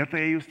 porque ya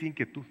traía ellos esta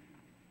inquietud.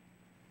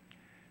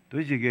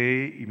 Entonces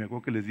llegué y me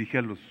acuerdo que les dije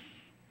a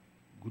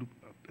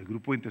el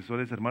grupo de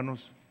intercesores,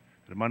 hermanos,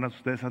 hermanas,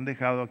 ustedes han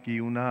dejado aquí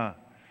una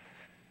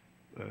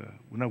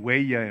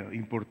huella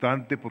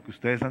importante porque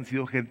ustedes han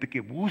sido gente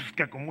que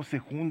busca cómo se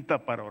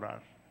junta para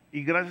orar.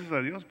 Y gracias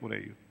a Dios por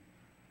ello.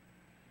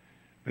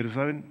 Pero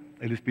saben,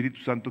 el Espíritu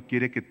Santo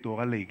quiere que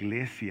toda la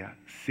iglesia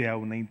sea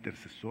una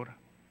intercesora.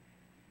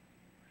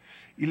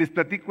 Y les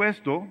platico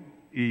esto,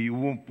 y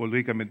hubo, pues,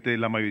 lógicamente,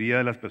 la mayoría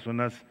de las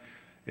personas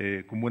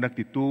con buena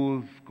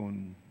actitud,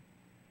 con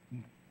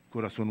un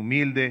corazón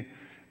humilde,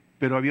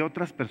 pero había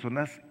otras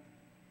personas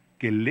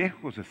que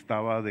lejos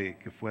estaba de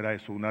que fuera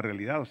eso una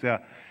realidad. O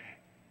sea,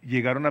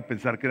 llegaron a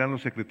pensar que eran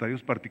los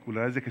secretarios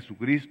particulares de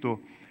Jesucristo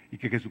y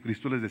que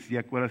Jesucristo les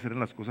decía cuáles eran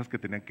las cosas que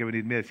tenían que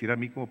venirme a decir a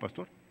mí como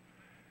pastor.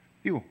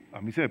 Digo, a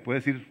mí se me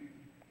puede decir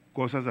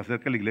cosas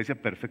acerca de la iglesia,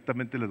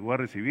 perfectamente les voy a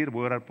recibir,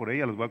 voy a orar por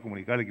ella, les voy a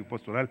comunicar al equipo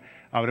pastoral,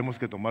 habremos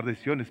que tomar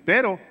decisiones,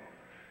 pero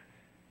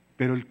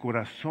el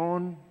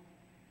corazón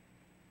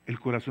el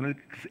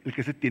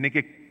que se tiene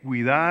que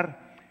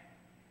cuidar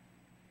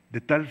de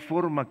tal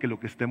forma que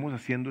lo que estemos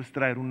haciendo es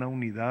traer una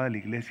unidad a la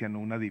iglesia, no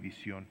una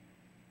división.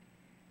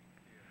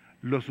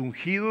 Los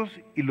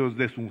ungidos y los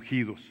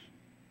desungidos,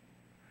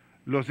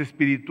 los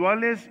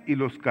espirituales y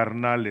los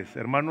carnales.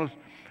 Hermanos,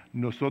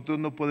 nosotros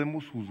no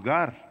podemos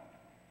juzgar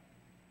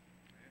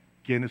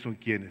quiénes son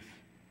quiénes.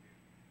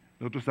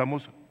 Nosotros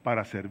estamos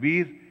para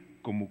servir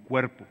como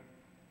cuerpo.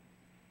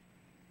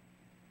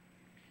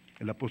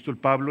 El apóstol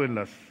Pablo en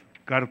las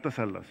cartas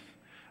a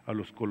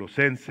los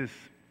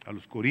colosenses, a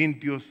los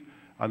corintios,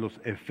 a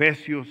los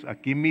efesios,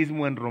 aquí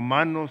mismo en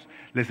Romanos,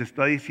 les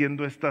está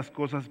diciendo estas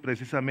cosas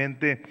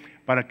precisamente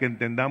para que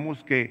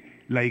entendamos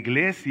que la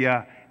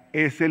iglesia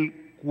es el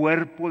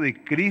cuerpo de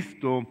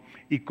Cristo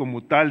y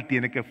como tal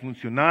tiene que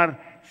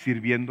funcionar,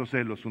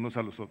 sirviéndose los unos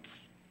a los otros.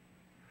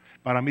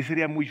 Para mí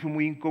sería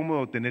muy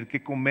incómodo tener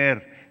que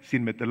comer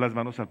sin meter las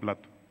manos al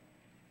plato.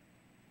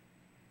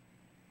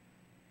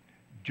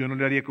 Yo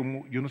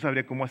no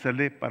sabría cómo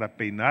hacerle para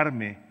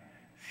peinarme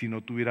si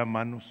no tuviera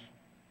manos.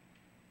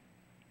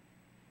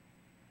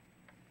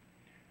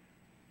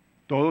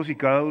 Todos y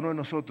cada uno de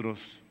nosotros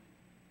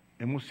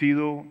hemos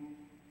sido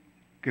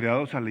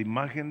creados a la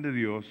imagen de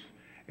Dios,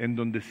 en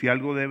donde si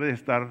algo debe de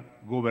estar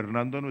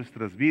gobernando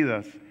nuestras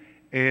vidas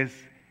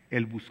es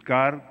el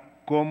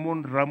buscar cómo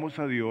honramos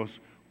a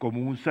Dios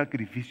como un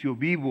sacrificio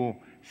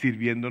vivo,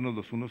 sirviéndonos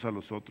los unos a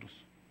los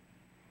otros.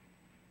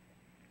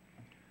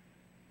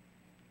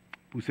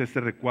 Puse este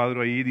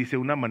recuadro ahí, dice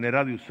una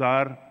manera de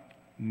usar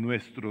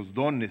nuestros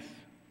dones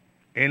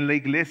en la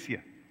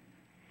iglesia.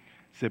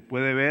 Se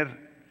puede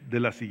ver de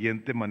la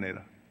siguiente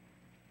manera.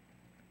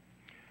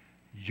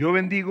 Yo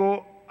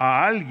bendigo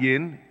a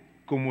alguien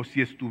como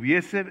si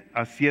estuviese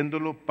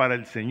haciéndolo para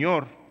el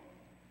Señor,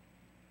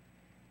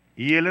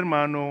 y el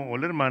hermano o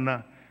la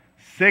hermana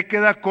se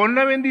queda con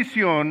la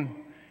bendición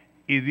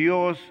y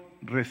Dios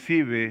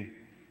recibe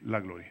la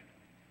gloria.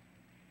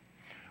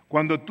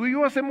 Cuando tú y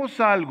yo hacemos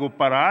algo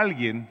para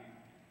alguien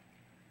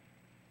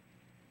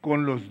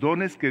con los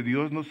dones que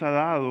Dios nos ha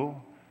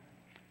dado,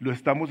 lo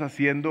estamos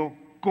haciendo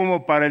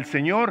como para el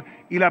Señor,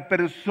 y la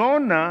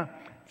persona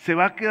se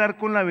va a quedar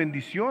con la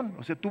bendición.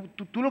 O sea,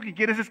 tú lo que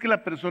quieres es que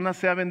la persona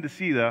sea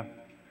bendecida,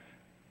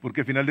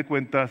 porque al final de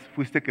cuentas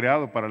fuiste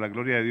creado para la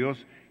gloria de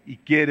Dios y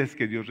quieres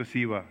que Dios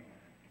reciba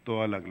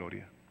toda la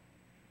gloria.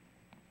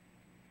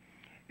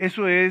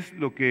 Eso es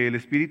lo que el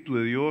Espíritu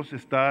de Dios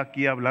está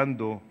aquí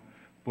hablando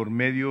por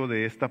medio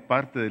de esta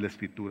parte de la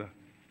Escritura.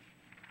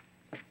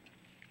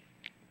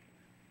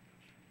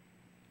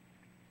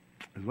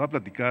 Les voy a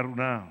platicar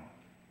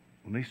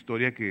una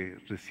historia que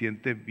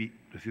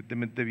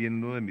recientemente vi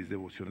en uno de mis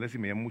devocionales y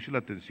me llamó mucho la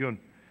atención.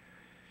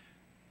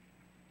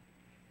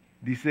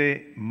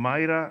 Dice,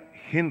 Myra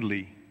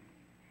Hindley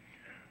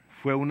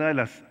fue una de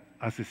las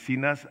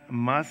asesinas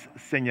más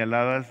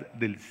señaladas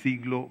del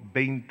siglo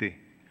XX,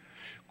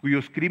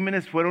 cuyos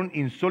crímenes fueron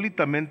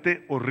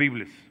insólitamente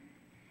horribles.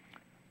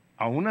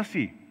 Aún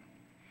así,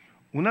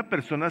 una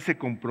persona se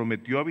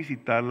comprometió a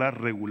visitarla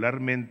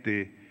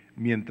regularmente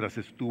mientras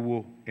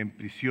estuvo en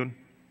prisión.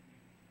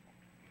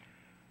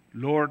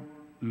 Lord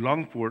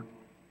Longford,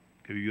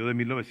 que vivió de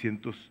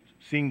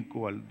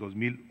 1905 al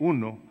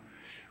 2001,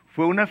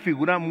 fue una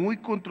figura muy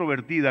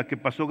controvertida que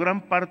pasó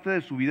gran parte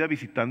de su vida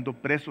visitando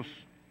presos,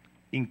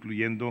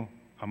 incluyendo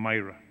a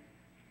Myra.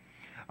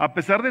 A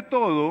pesar de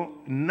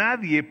todo,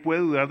 nadie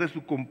puede dudar de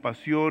su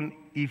compasión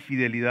y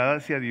fidelidad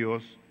hacia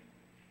Dios,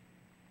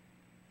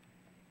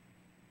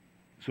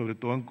 sobre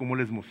todo en cómo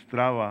les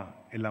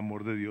mostraba el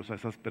amor de Dios a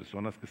esas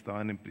personas que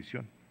estaban en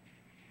prisión.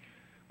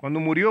 Cuando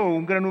murió,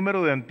 un gran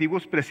número de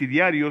antiguos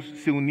presidiarios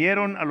se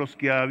unieron a los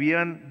que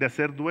habían de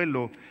hacer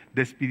duelo,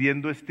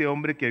 despidiendo a este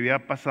hombre que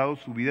había pasado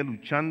su vida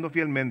luchando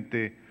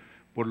fielmente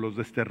por los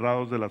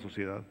desterrados de la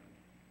sociedad.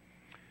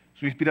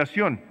 Su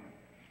inspiración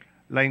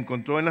la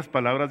encontró en las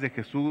palabras de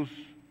Jesús,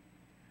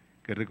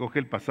 que recoge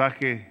el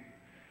pasaje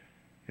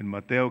en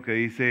Mateo que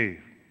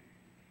dice,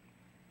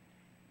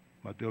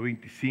 Mateo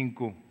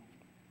 25,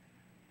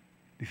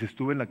 dice,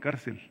 estuve en la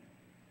cárcel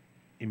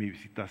y me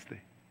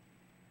visitaste.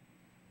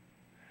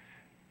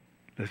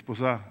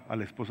 A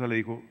la esposa le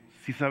dijo,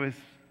 ¿sí sabes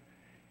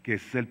que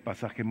ese es el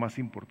pasaje más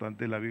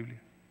importante de la Biblia?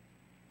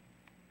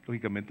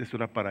 Lógicamente eso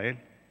era para él.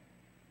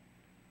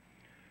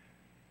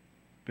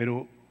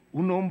 Pero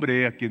un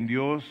hombre a quien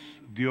Dios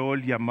dio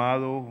el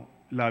llamado,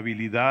 la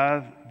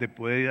habilidad de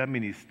poder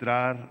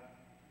administrar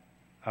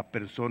a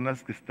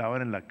personas que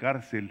estaban en la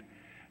cárcel,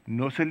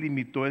 no se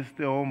limitó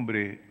este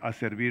hombre a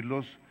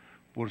servirlos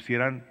por si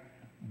eran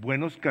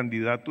buenos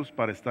candidatos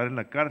para estar en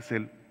la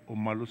cárcel o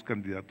malos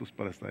candidatos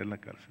para estar en la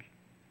cárcel.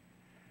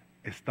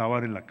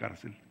 Estaban en la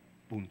cárcel,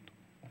 punto.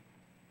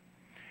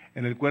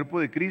 En el cuerpo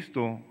de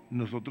Cristo,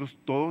 nosotros,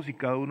 todos y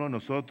cada uno de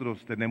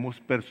nosotros,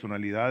 tenemos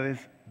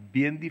personalidades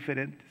bien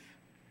diferentes.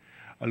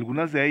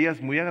 Algunas de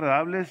ellas muy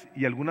agradables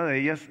y algunas de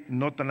ellas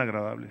no tan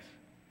agradables.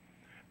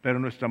 Pero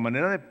nuestra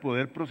manera de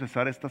poder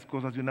procesar estas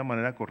cosas de una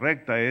manera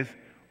correcta es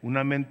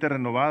una mente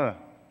renovada,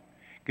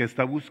 que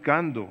está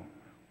buscando,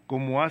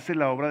 como hace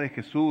la obra de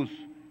Jesús,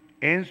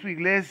 en su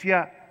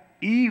iglesia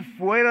y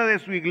fuera de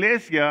su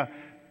iglesia,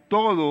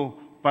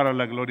 todo para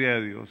la gloria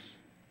de Dios.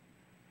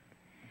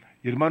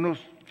 Y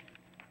hermanos,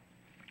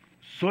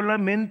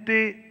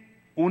 solamente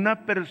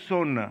una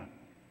persona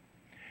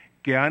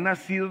que ha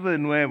nacido de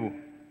nuevo,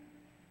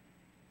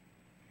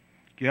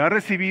 que ha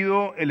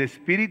recibido el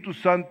Espíritu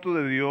Santo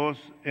de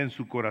Dios en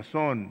su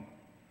corazón,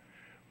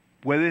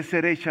 puede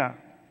ser hecha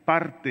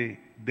parte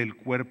del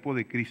cuerpo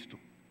de Cristo.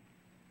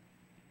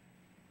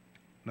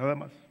 Nada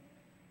más.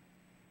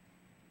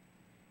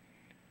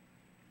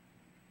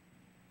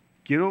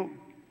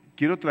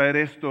 Quiero traer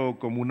esto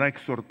como una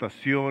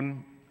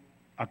exhortación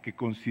a que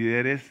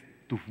consideres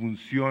tu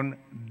función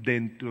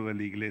dentro de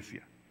la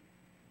iglesia.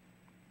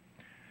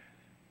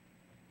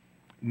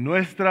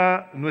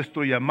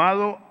 Nuestro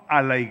llamado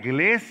a la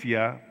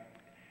iglesia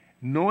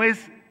no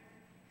es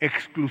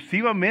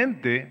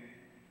exclusivamente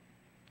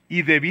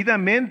y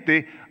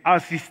debidamente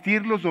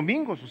asistir los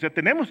domingos, o sea,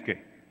 tenemos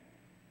que,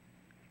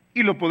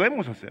 y lo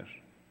podemos hacer,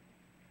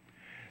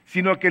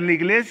 sino que en la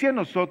iglesia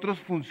nosotros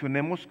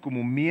funcionemos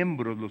como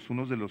miembros los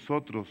unos de los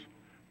otros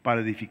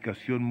para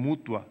edificación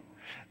mutua,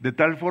 de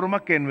tal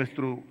forma que en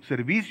nuestro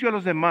servicio a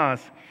los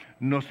demás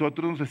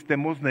nosotros nos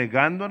estemos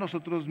negando a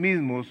nosotros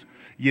mismos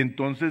y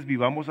entonces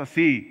vivamos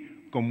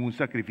así como un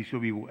sacrificio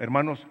vivo.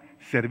 Hermanos,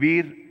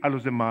 servir a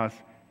los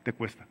demás te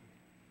cuesta.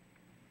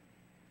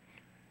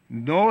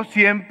 No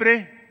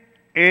siempre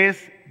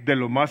es de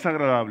lo más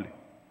agradable,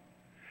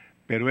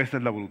 pero esa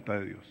es la voluntad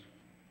de Dios.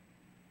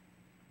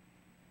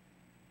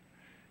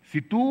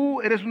 Si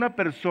tú eres una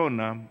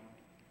persona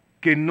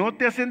que no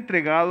te has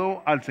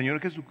entregado al Señor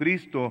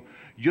Jesucristo,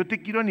 yo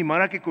te quiero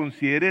animar a que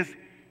consideres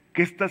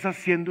qué estás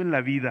haciendo en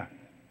la vida.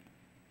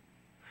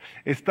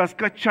 ¿Estás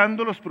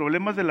cachando los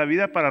problemas de la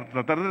vida para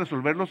tratar de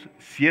resolverlos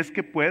si es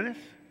que puedes?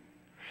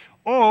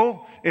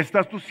 ¿O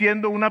estás tú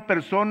siendo una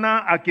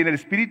persona a quien el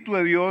Espíritu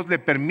de Dios le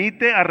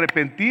permite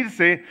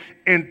arrepentirse,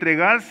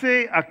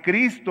 entregarse a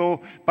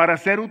Cristo para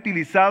ser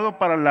utilizado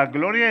para la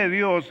gloria de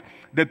Dios,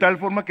 de tal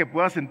forma que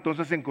puedas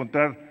entonces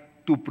encontrar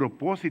tu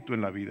propósito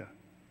en la vida?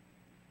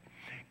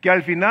 Que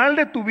al final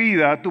de tu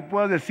vida tú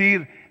puedas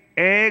decir,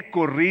 he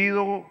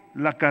corrido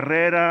la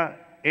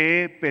carrera,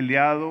 he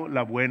peleado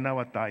la buena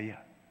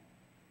batalla.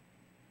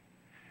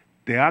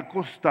 Te ha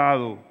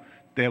costado,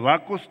 te va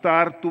a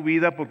costar tu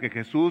vida, porque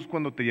Jesús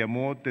cuando te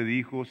llamó te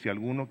dijo, si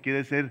alguno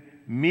quiere ser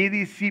mi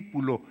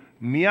discípulo,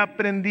 mi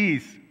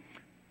aprendiz,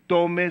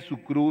 tome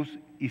su cruz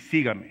y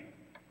sígame.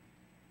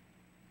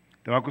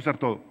 Te va a costar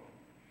todo,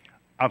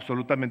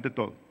 absolutamente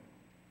todo.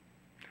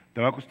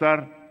 Te va a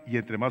costar, y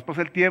entre más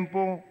pasa el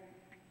tiempo,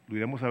 lo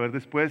iremos a ver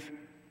después,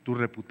 tu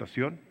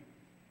reputación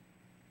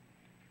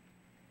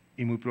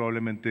y muy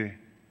probablemente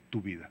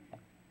tu vida.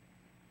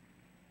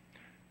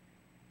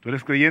 ¿Tú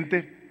eres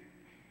creyente?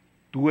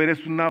 ¿Tú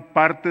eres una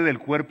parte del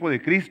cuerpo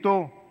de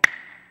Cristo?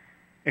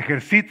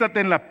 Ejercítate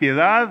en la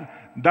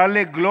piedad,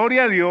 dale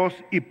gloria a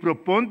Dios y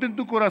proponte en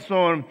tu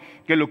corazón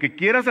que lo que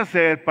quieras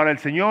hacer para el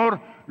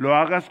Señor lo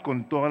hagas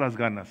con todas las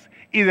ganas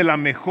y de la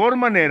mejor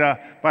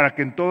manera para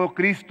que en todo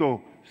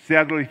Cristo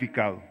sea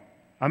glorificado.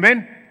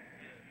 Amén.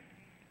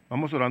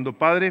 Vamos orando.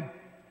 Padre,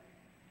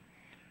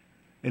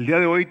 el día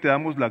de hoy te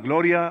damos la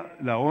gloria,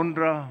 la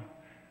honra,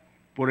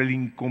 por el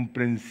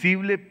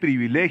incomprensible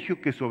privilegio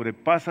que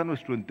sobrepasa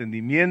nuestro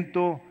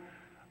entendimiento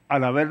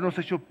al habernos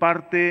hecho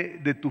parte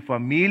de tu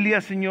familia,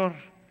 Señor,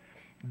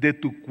 de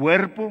tu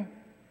cuerpo.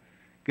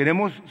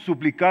 Queremos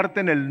suplicarte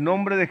en el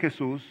nombre de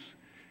Jesús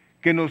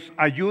que nos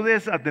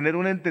ayudes a tener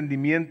un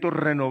entendimiento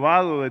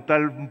renovado de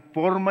tal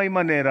forma y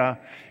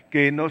manera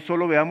que no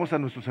solo veamos a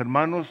nuestros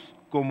hermanos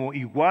como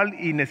igual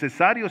y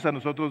necesarios a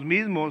nosotros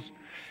mismos,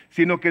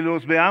 sino que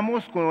los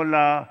veamos con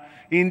la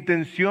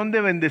intención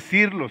de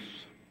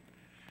bendecirlos,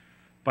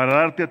 para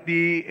darte a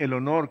ti el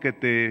honor que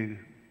te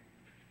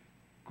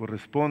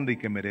corresponde y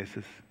que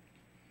mereces.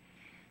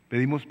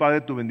 Pedimos,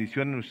 Padre, tu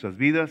bendición en nuestras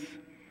vidas,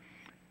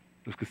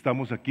 los que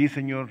estamos aquí,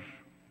 Señor.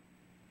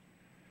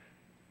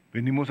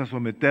 Venimos a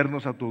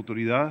someternos a tu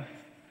autoridad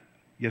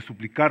y a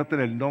suplicarte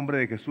en el nombre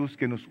de Jesús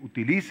que nos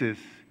utilices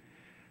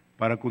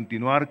para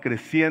continuar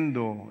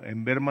creciendo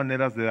en ver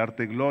maneras de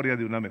darte gloria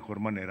de una mejor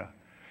manera.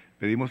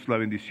 Pedimos la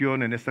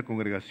bendición en esta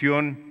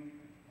congregación,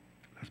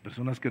 las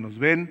personas que nos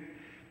ven.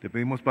 Te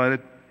pedimos,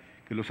 Padre,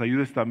 que los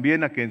ayudes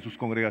también a que en sus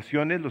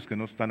congregaciones, los que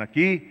no están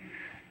aquí,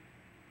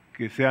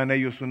 que sean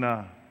ellos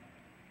una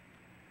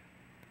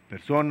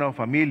persona o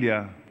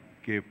familia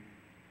que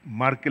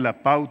marque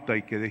la pauta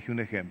y que deje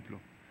un ejemplo.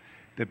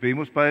 Te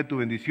pedimos, Padre, tu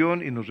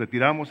bendición y nos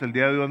retiramos el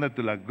día de hoy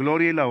dándote la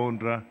gloria y la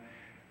honra.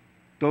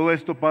 Todo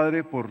esto,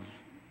 Padre, por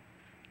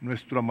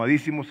nuestro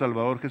amadísimo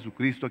Salvador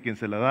Jesucristo, a quien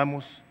se la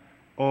damos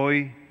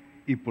hoy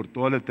y por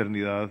toda la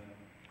eternidad.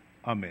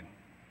 Amén.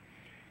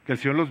 Que el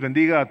Señor los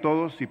bendiga a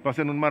todos y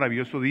pasen un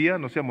maravilloso día,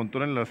 no se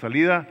amontonen en la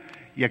salida.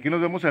 Y aquí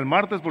nos vemos el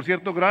martes, por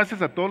cierto,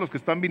 gracias a todos los que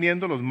están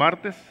viniendo los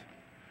martes.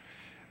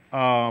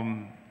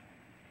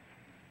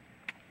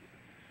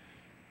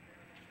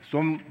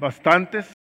 Son bastantes.